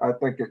book. I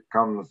think it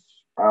comes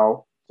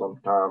out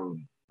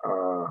sometime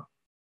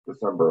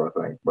December, I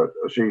think. But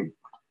she's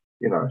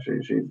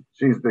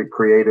the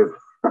creative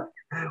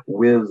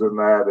whiz in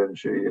that, and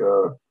she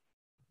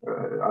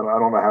I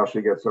don't know how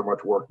she gets so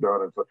much work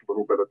done in such a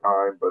little bit of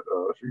time, but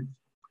she's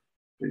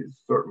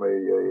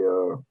certainly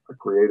a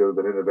creative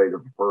and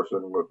innovative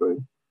person with the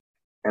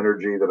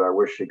energy that I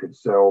wish she could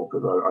sell,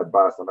 because I'd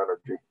buy some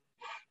energy.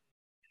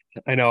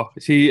 I know.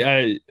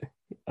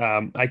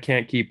 I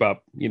can't keep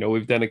up.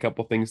 We've done a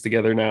couple things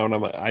together now,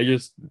 and I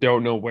just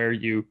don't know where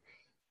you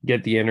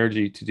get the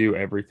energy to do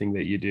everything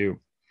that you do.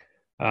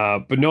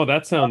 But no,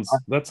 that sounds.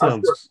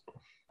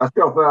 I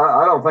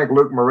don't think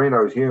Luke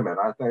Marino is human.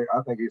 I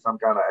think he's some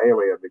kind of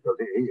alien, because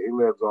he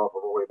lives off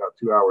of only about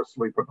 2 hours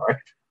sleep a night.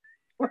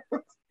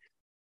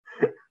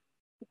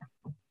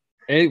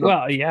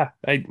 Well, yeah,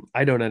 I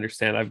don't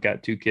understand. I've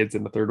got 2 kids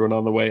and the third one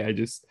on the way. I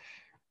just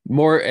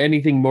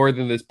anything more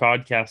than this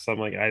podcast, I'm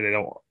like,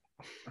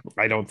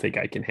 I don't think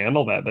I can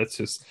handle that. That's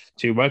just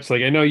too much.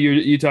 Like, I know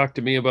you talked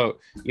to me about,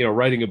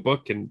 writing a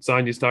book, and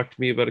Sonia's talked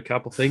to me about a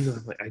couple things. And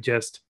I'm like,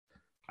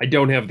 I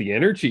don't have the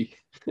energy.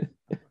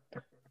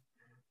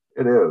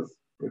 It is.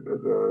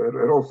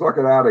 It'll suck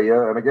it out of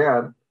you. And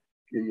again,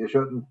 you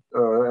shouldn't.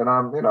 And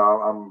I'm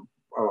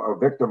a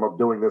victim of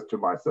doing this to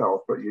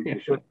myself. But you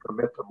shouldn't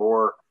commit to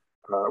more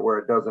where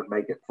it doesn't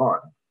make it fun.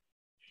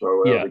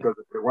 So because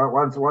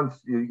once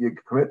you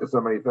commit to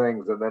so many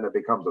things, and then it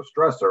becomes a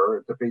stressor,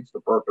 it defeats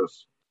the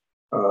purpose.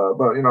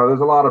 But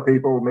there's a lot of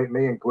people,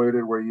 me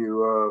included, where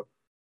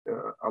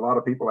a lot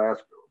of people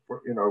ask,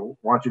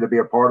 want you to be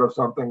a part of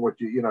something, which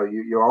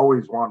you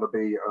always want to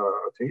be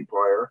a team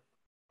player.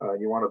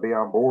 You want to be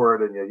on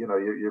board, and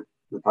you're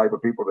the type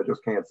of people that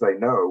just can't say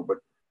no. But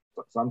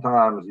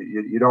sometimes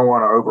you don't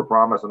want to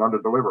overpromise and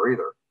underdeliver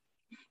either.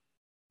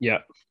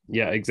 Yeah,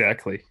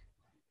 exactly.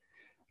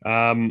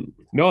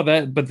 No,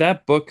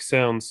 that book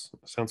sounds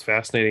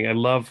fascinating. I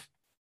love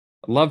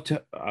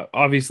to.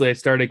 Obviously, I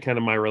started kind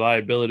of my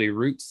reliability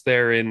roots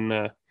there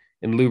in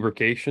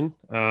lubrication.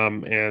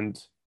 And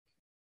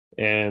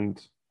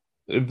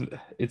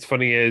it's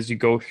funny as you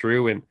go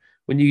through, and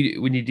when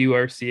you do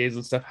RCAs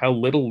and stuff, how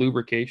little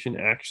lubrication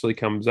actually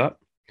comes up,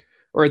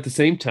 or at the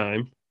same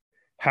time,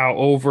 how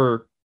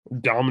over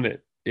dominant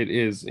it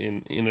is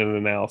in an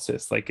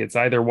analysis. Like, it's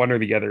either one or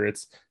the other.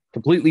 It's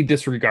completely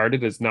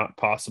disregarded as not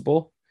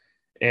possible,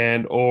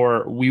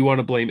 or we want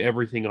to blame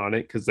everything on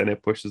it, because then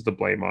it pushes the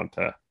blame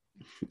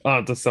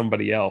onto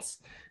somebody else.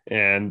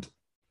 And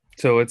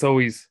so it's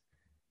always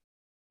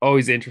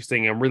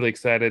interesting. I'm really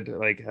excited.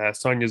 Like,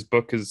 Sonia's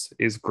book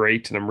is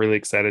great, and I'm really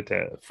excited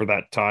for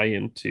that tie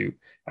into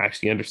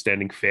actually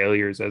understanding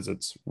failures as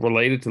it's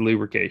related to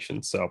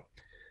lubrication. So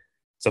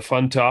it's a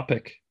fun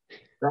topic.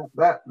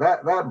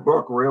 That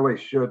book really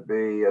should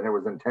be, and it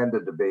was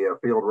intended to be, a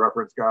field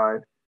reference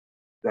guide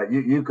that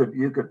you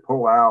could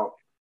pull out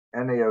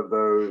any of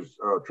those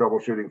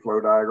troubleshooting flow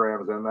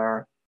diagrams in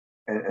there,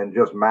 and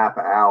just map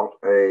out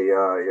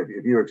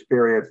if you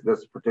experience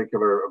this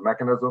particular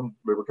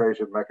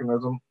lubrication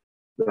mechanism,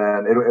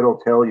 then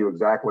it'll tell you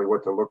exactly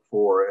what to look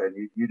for, and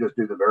you just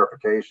do the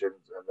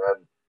verifications, and then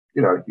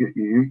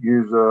you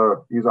use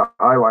a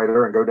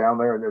highlighter and go down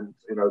there and then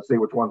see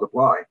which ones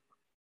apply.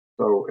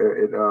 So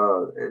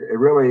it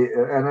really,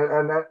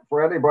 and that,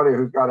 for anybody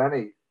who's got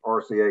any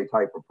RCA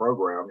type of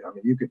program, I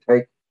mean, you could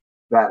take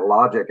that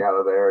logic out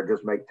of there and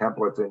just make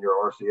templates in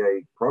your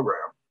RCA program.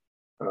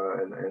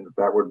 And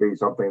that would be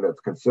something that's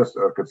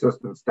a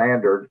consistent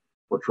standard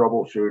for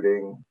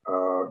troubleshooting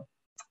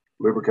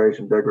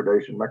lubrication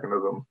degradation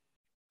mechanism.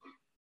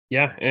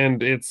 Yeah,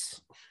 and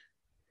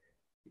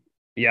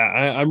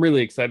I'm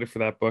really excited for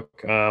that book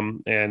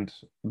and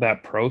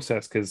that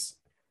process, because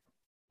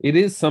it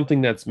is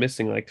something that's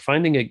missing. Like,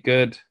 finding a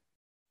good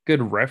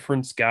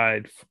reference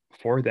guide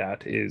for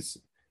that is,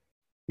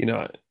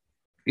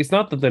 it's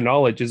not that the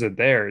knowledge isn't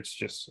there, it's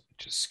just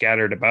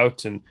scattered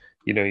about, and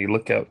you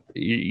look out,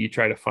 you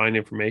try to find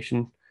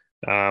information,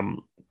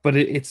 but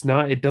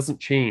it doesn't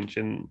change.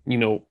 And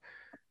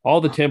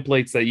all the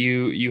templates that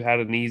you had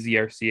in Easy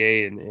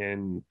RCA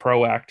and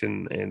ProAct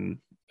and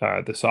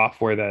the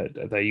software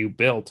that you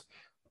built,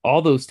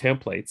 all those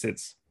templates,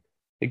 it's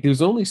like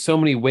there's only so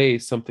many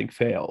ways something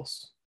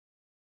fails.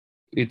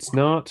 It's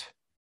not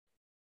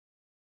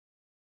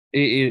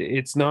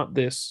it's not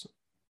this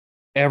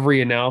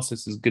every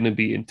analysis is going to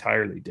be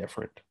entirely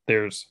different.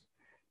 There's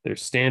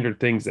standard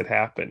things that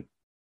happen.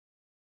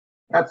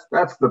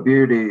 That's the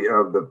beauty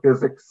of the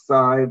physics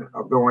side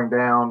of going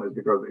down, is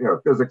because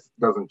physics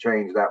doesn't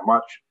change that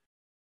much.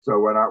 So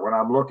when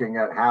I'm looking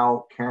at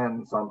how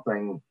can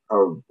something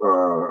of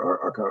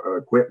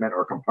equipment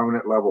or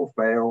component level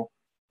fail,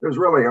 there's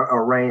really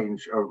a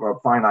range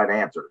of finite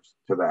answers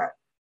to that.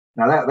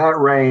 Now that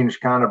range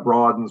kind of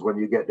broadens when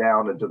you get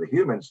down into the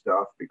human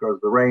stuff, because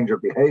the range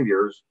of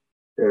behaviors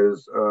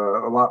is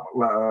a lot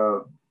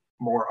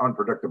more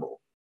unpredictable.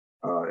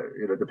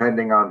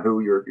 Depending on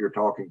who you're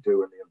talking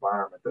to and the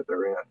environment that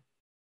they're in.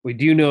 We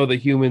do know that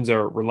humans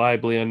are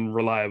reliably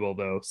unreliable,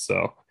 though.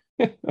 So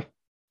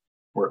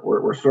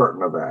we're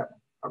certain of that.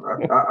 I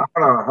want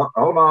to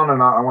hold on,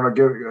 and I want to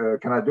give.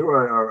 Can I do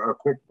a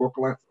quick book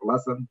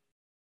lesson?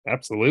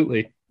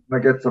 Absolutely.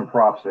 I'm gonna get some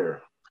props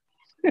here.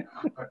 As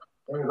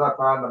soon as I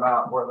find them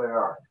out where they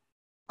are.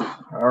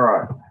 All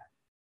right.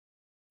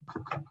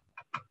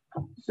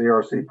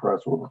 CRC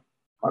Press will.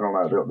 I don't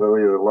know. They'll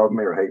either love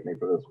me or hate me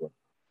for this one.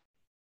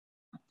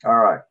 All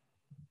right.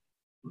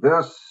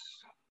 This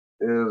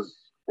is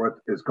what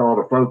is called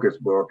a focus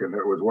book, and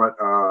it was what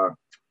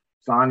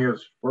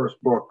Sonia's first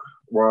book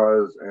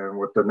was, and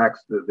what the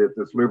next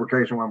this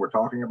lubrication one we're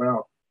talking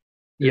about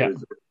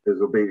is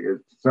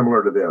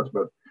similar to this,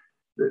 but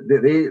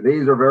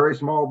these are very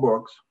small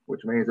books,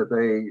 which means that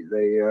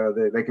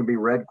they can be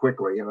read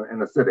quickly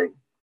in a sitting.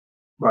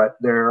 But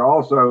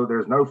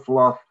there's no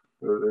fluff.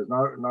 There's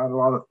not a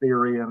lot of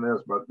theory in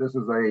this, but this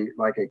is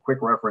like a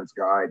quick reference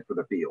guide for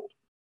the field.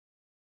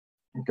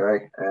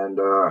 Okay, and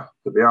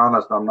to be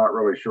honest, I'm not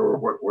really sure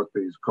what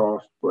these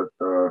cost, but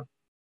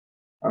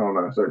I don't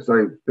know,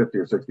 say 50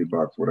 or 60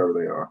 bucks, whatever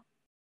they are.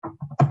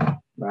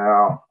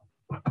 Now,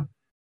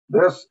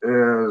 this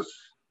is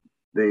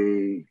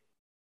the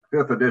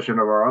 5th edition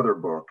of our other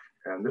book,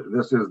 and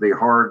this is the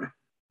hard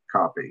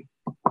copy.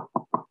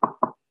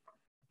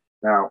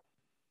 Now,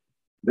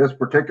 this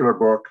particular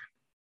book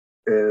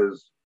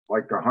is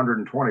like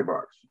 120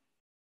 bucks,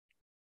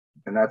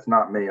 and that's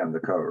not me on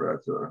the cover.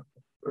 That's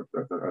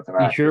an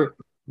actor. Sure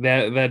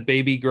that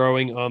baby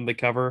growing on the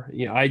cover?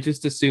 Yeah, I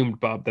just assumed,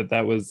 Bob,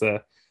 that was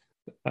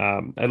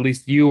at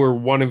least you or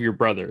one of your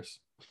brothers.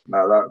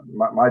 No,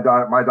 my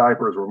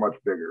diapers were much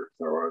bigger.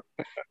 So,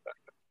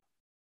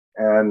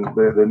 and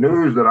the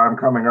news that I'm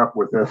coming up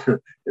with this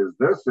is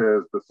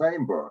the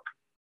same book,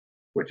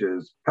 which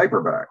is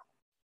paperback,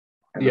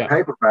 and the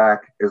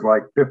paperback is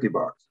like 50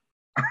 bucks,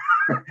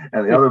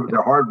 and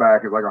the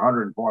hardback is like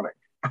 120.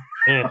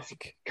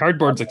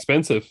 Cardboard's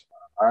expensive.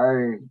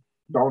 I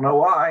don't know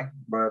why,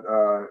 but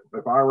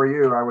if I were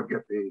you, I would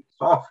get the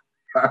soft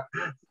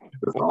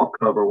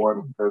cover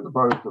one as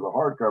opposed to the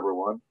hardcover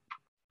one.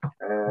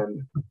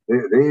 And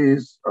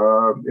these,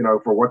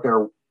 for what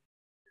they're,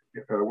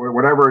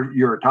 whatever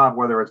you're taught,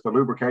 whether it's the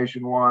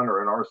lubrication one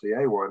or an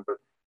RCA one, but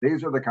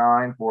these are the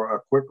kind for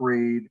a quick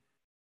read,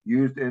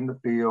 used in the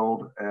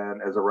field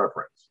and as a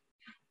reference.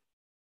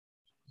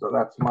 So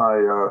that's my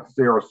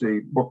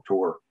CRC book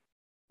tour.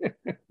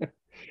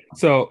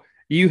 So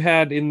you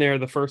had in there,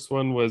 the first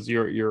one was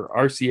your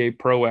RCA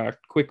ProAct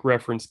quick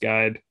reference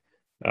guide,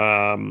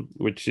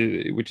 which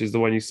is the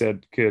one you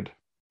said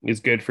is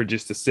good for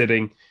just a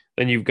sitting.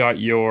 Then you've got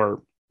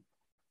your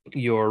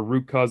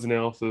root cause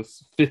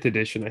analysis 5th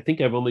edition. I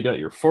think I've only got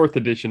your 4th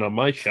edition on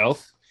my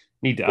shelf.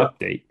 Need to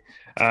update.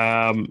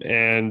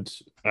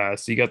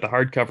 So you got the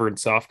hardcover and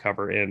soft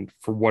cover, and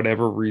for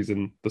whatever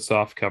reason, the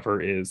soft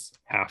cover is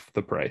half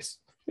the price.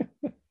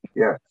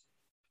 Yes.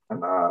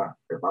 And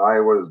if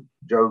I was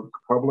Joe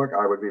Public,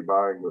 I would be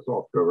buying the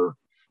soft cover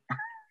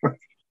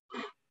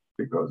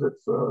because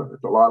it's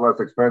a lot less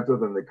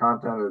expensive and the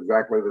content is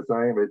exactly the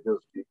same. It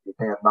just you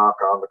can't knock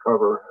on the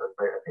cover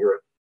and hear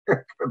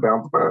it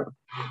bounce back.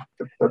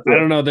 I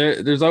don't know.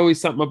 There's always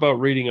something about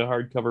reading a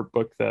hardcover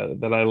book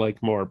that I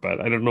like more,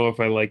 but I don't know if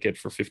I like it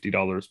for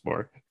 $50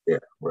 more. Yeah,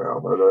 well,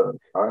 but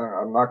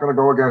I'm not going to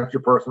go against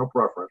your personal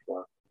preference.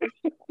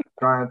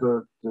 Trying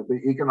to be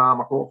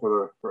economical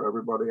for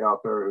everybody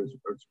out there who's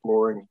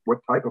exploring what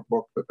type of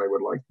book that they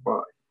would like to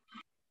buy.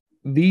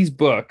 These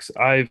books,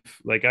 I've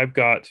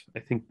got,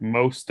 I think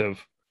most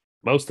of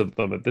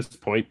them at this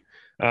point.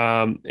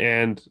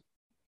 And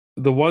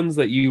the ones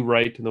that you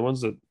write and the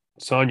ones that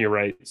Sonia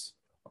writes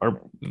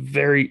are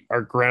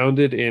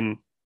grounded in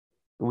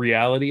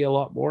reality a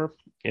lot more.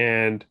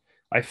 And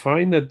I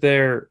find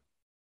that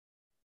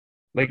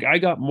I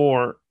got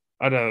more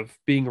out of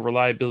being a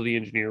reliability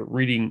engineer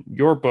reading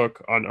your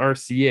book on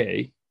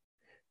RCA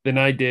than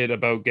I did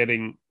about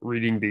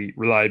reading the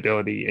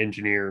reliability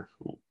engineer,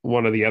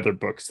 one of the other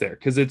books there.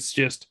 Because it's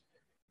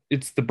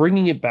the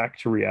bringing it back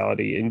to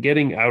reality and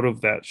getting out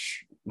of that,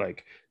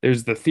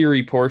 there's the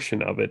theory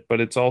portion of it, but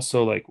it's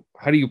also like,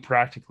 how do you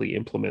practically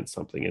implement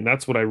something? And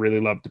that's what I really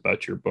loved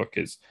about your book,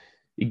 is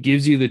it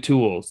gives you the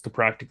tools to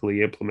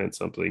practically implement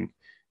something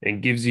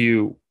and gives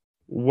you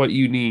what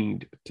you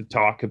need to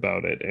talk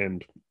about it.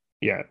 And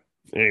yeah,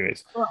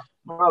 anyways,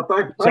 Well,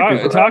 thank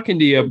you for talking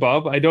to you, that.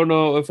 Bob. I don't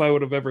know if I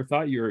would have ever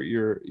thought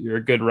you're a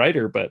good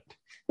writer, but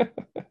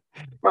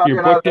Well,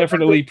 your book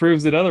definitely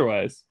proves it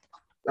otherwise.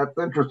 that's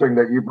interesting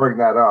that you bring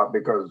that up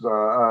because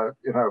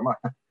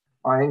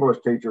my English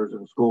teachers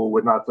in school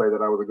would not say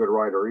that I was a good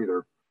writer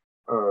either.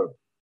 Uh,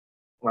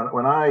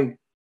 when I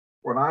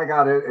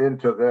got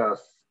into this,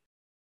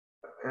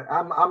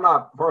 I'm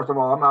not. First of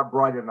all, I'm not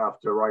bright enough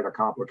to write a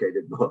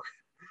complicated book.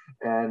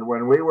 And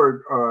when we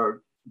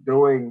were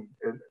doing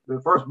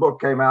the first book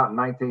came out in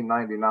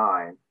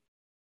 1999,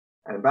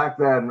 and back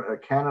then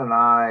Ken and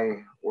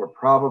I were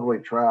probably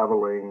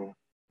traveling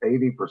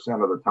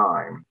 80% of the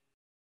time,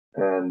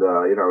 and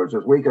it's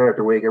just week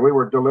after week, and we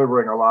were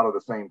delivering a lot of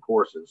the same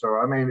courses. So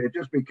I mean, it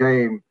just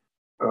became,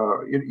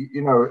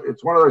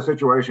 it's one of those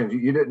situations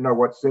you didn't know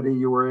what city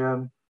you were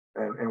in,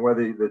 and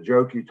whether the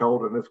joke you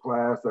told in this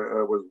class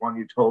was one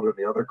you told in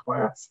the other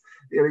class.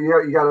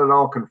 You got it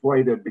all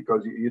conflated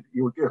because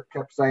you just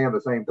kept saying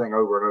the same thing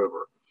over and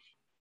over.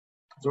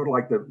 Sort of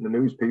like the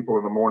news people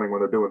in the morning when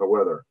they're doing the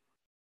weather.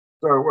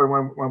 So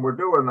when we're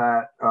doing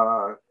that,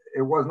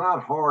 it was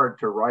not hard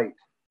to write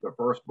the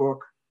first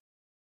book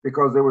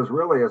because it was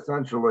really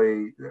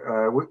essentially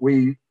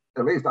we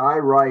at least I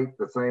write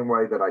the same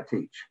way that I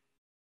teach.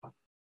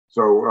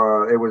 So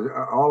it was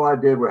all I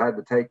did was had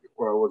to take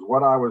was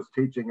what I was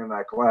teaching in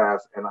that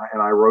class, and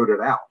I wrote it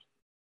out.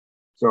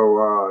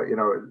 So in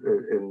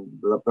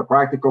the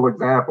practical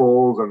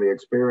examples and the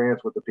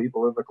experience with the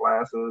people in the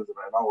classes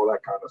and all of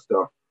that kind of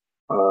stuff,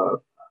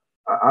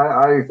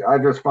 I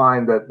just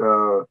find that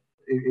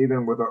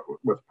even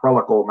with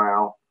Prelical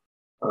now,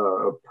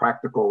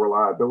 practical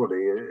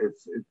reliability,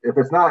 if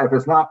it's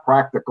not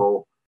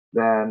practical,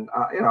 then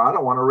I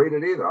don't want to read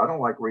it either. I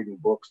don't like reading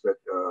books that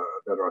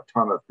are a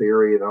ton of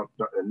theory and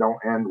don't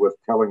end with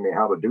telling me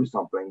how to do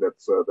something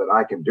that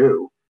I can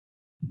do,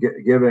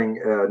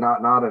 giving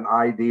not an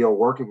ideal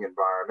working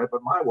environment,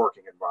 but my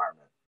working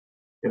environment.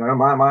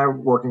 My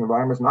working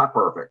environment is not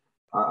perfect.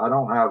 I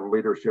don't have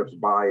leadership's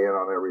buy-in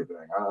on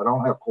everything. I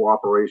don't have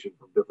cooperation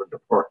from different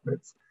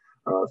departments.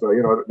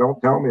 So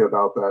don't tell me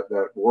about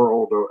that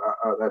world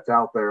that's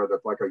out there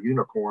that's like a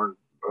unicorn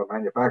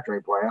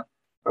manufacturing plant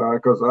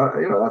because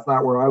that's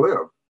not where I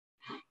live.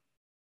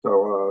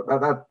 So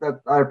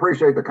that I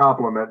appreciate the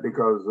compliment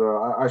because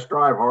I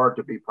strive hard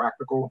to be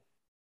practical,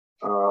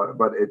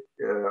 but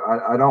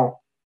I don't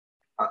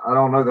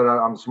know that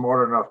I'm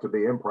smart enough to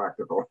be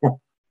impractical.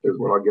 Is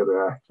what I get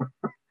at.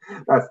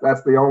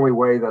 That's the only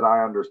way that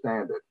I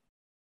understand it.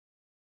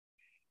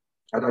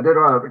 I did.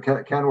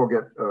 Ken will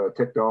get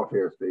ticked off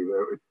here, Steve,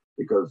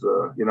 because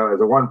as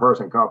a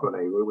one-person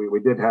company, we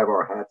did have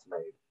our hats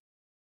made.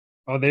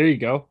 Oh, there you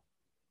go.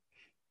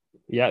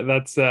 Yeah,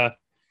 that's.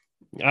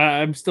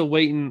 I'm still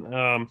waiting.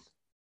 I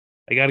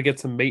got to get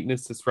some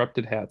maintenance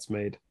disrupted hats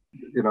made.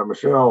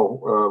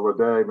 Michelle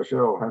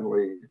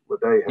Henley,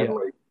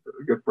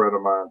 a good friend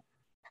of mine.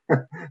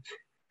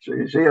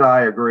 She and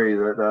I agree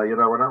that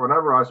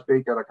whenever I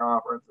speak at a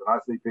conference and I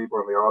see people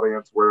in the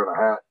audience wearing a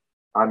hat,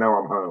 I know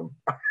I'm home.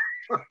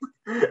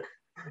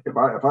 If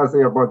I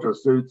see a bunch of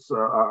suits,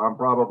 I'm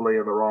probably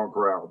in the wrong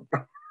crowd.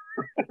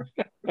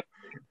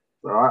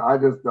 So I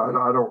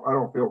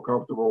don't feel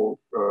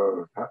comfortable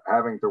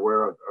having to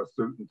wear a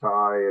suit and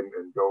tie and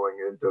going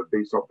in to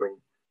be something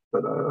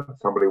that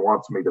somebody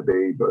wants me to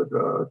be. But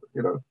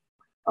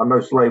I'm no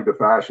slave to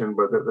fashion,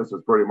 but this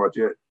is pretty much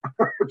it.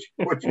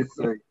 What you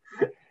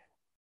see.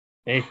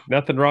 Hey,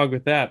 nothing wrong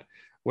with that.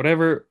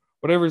 Whatever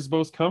is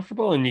most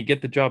comfortable, and you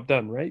get the job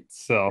done, right?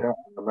 So yeah,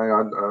 I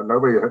mean,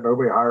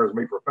 nobody hires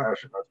me for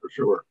fashion, that's for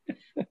sure.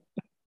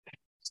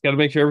 Just got to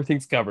make sure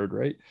everything's covered,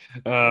 right?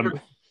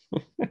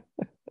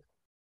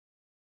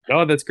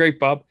 Oh, that's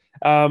great, Bob.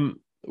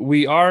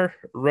 We are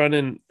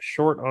running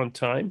short on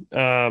time,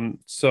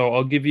 so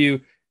I'll give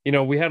you.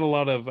 We had a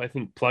lot of, I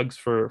think, plugs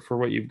for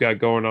what you've got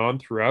going on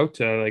throughout.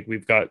 Like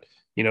we've got,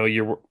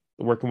 you're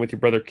working with your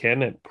brother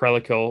Ken at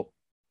Prelical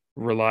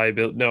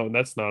Reliability. No,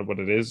 that's not what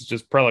it is. It's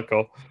just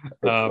Prelical.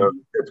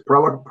 It's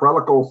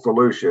Prelical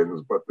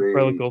Solutions, but the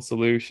Prelical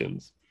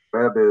Solutions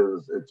web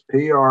it's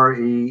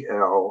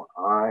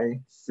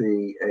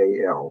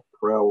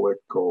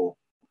Prelical,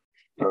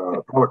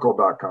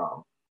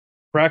 Prelical.com.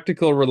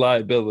 Practical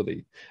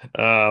reliability.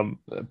 Prelical.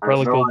 I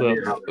have no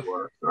idea how it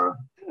works.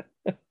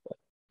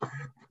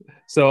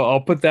 So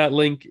I'll put that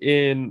link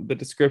in the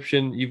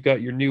description. You've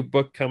got your new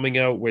book coming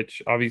out,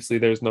 which obviously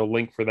there's no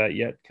link for that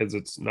yet because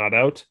it's not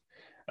out.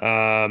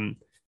 And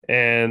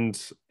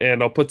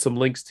I'll put some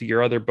links to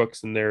your other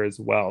books in there as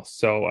well.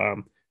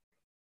 So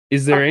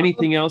is there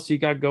anything else you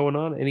got going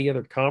on? Any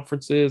other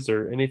conferences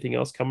or anything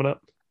else coming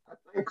up? I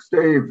think,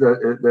 Steve,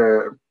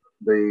 that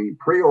the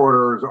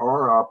pre-orders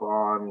are up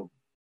on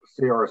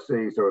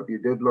CRC. So if you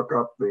did look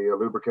up the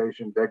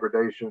lubrication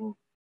degradation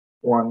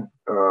one,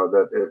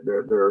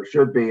 there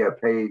should be a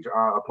page,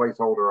 a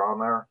placeholder on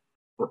there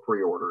for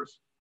pre-orders.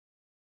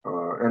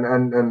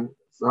 And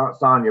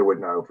Sonia would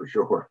know for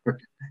sure,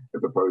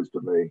 as opposed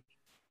to me.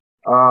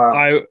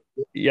 Uh,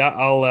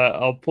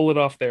 I'll pull it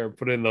off there and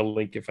put in the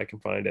link if I can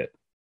find it.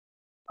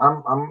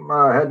 I'm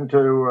heading to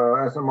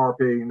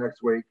SMRP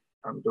next week.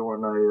 I'm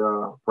doing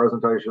a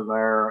presentation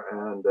there,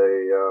 and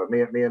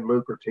me and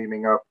Luke are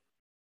teaming up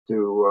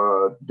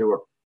to do a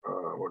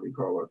what do you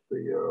call it,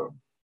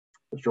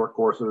 the short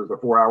courses, the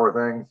 4 hour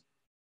things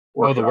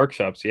Oh, the workshop.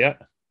 workshops, yeah.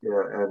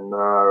 Yeah, and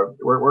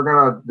we're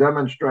going to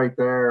demonstrate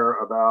there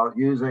about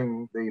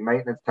using the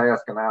maintenance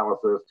task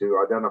analysis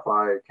to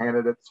identify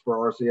candidates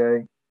for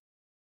RCA.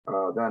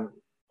 Then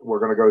we're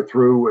going to go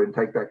through and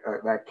take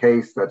that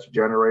case that's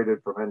generated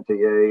from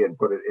NTA and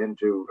put it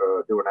into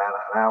do an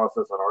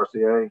analysis on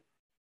RCA,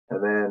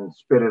 and then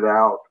spit it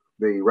out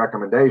the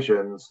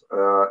recommendations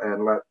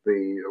and let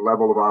the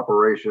level of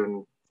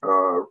operation,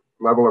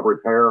 level of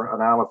repair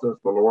analysis,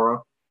 the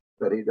LoRa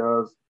that he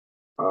does,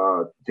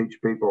 teach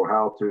people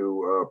how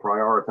to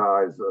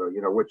prioritize,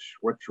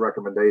 which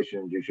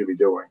recommendations you should be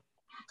doing.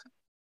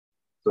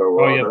 Oh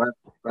So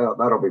yeah,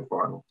 that'll be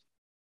fun.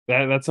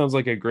 that sounds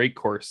like a great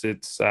course.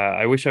 It's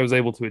I wish I was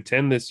able to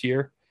attend this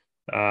year.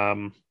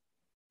 Um,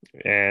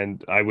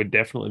 and I would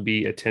definitely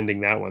be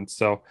attending that one.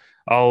 So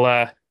I'll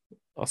uh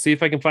I'll see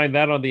if I can find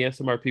that on the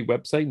SMRP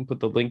website and put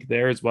the link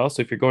there as well.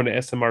 So if you're going to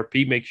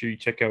SMRP, make sure you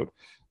check out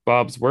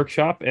Bob's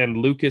workshop. And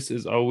Lucas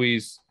is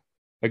always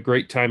a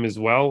great time as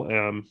well.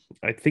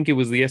 I think it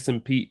was the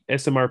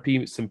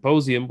SMRP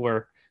symposium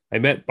where I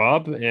met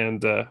Bob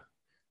and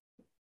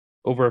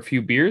over a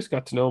few beers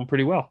got to know him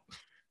pretty well.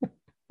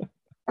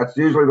 That's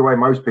usually the way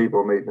most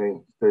people meet me,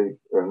 Steve.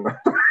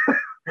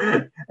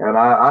 And and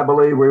I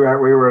believe we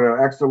were at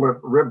an excellent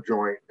rib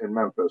joint in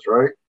Memphis,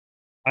 right?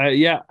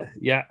 Yeah,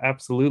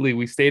 absolutely.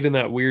 We stayed in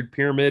that weird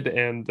pyramid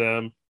and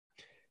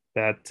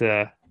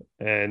that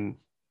and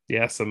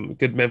yeah, some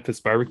good Memphis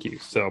barbecue.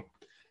 So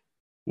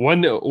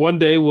one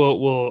day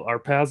we'll our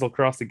paths will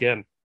cross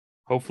again.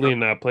 Hopefully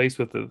in a place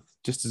with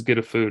just as good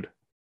of food.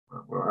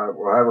 We'll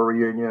have a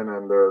reunion,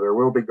 and there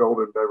will be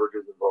golden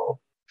beverages involved.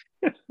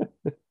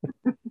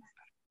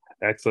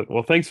 Excellent.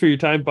 Well, thanks for your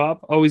time, Bob.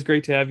 Always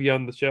great to have you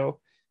on the show,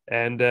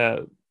 and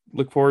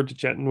look forward to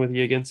chatting with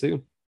you again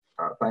soon.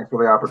 Thanks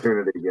for the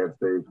opportunity again,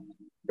 Steve.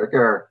 Take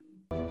care.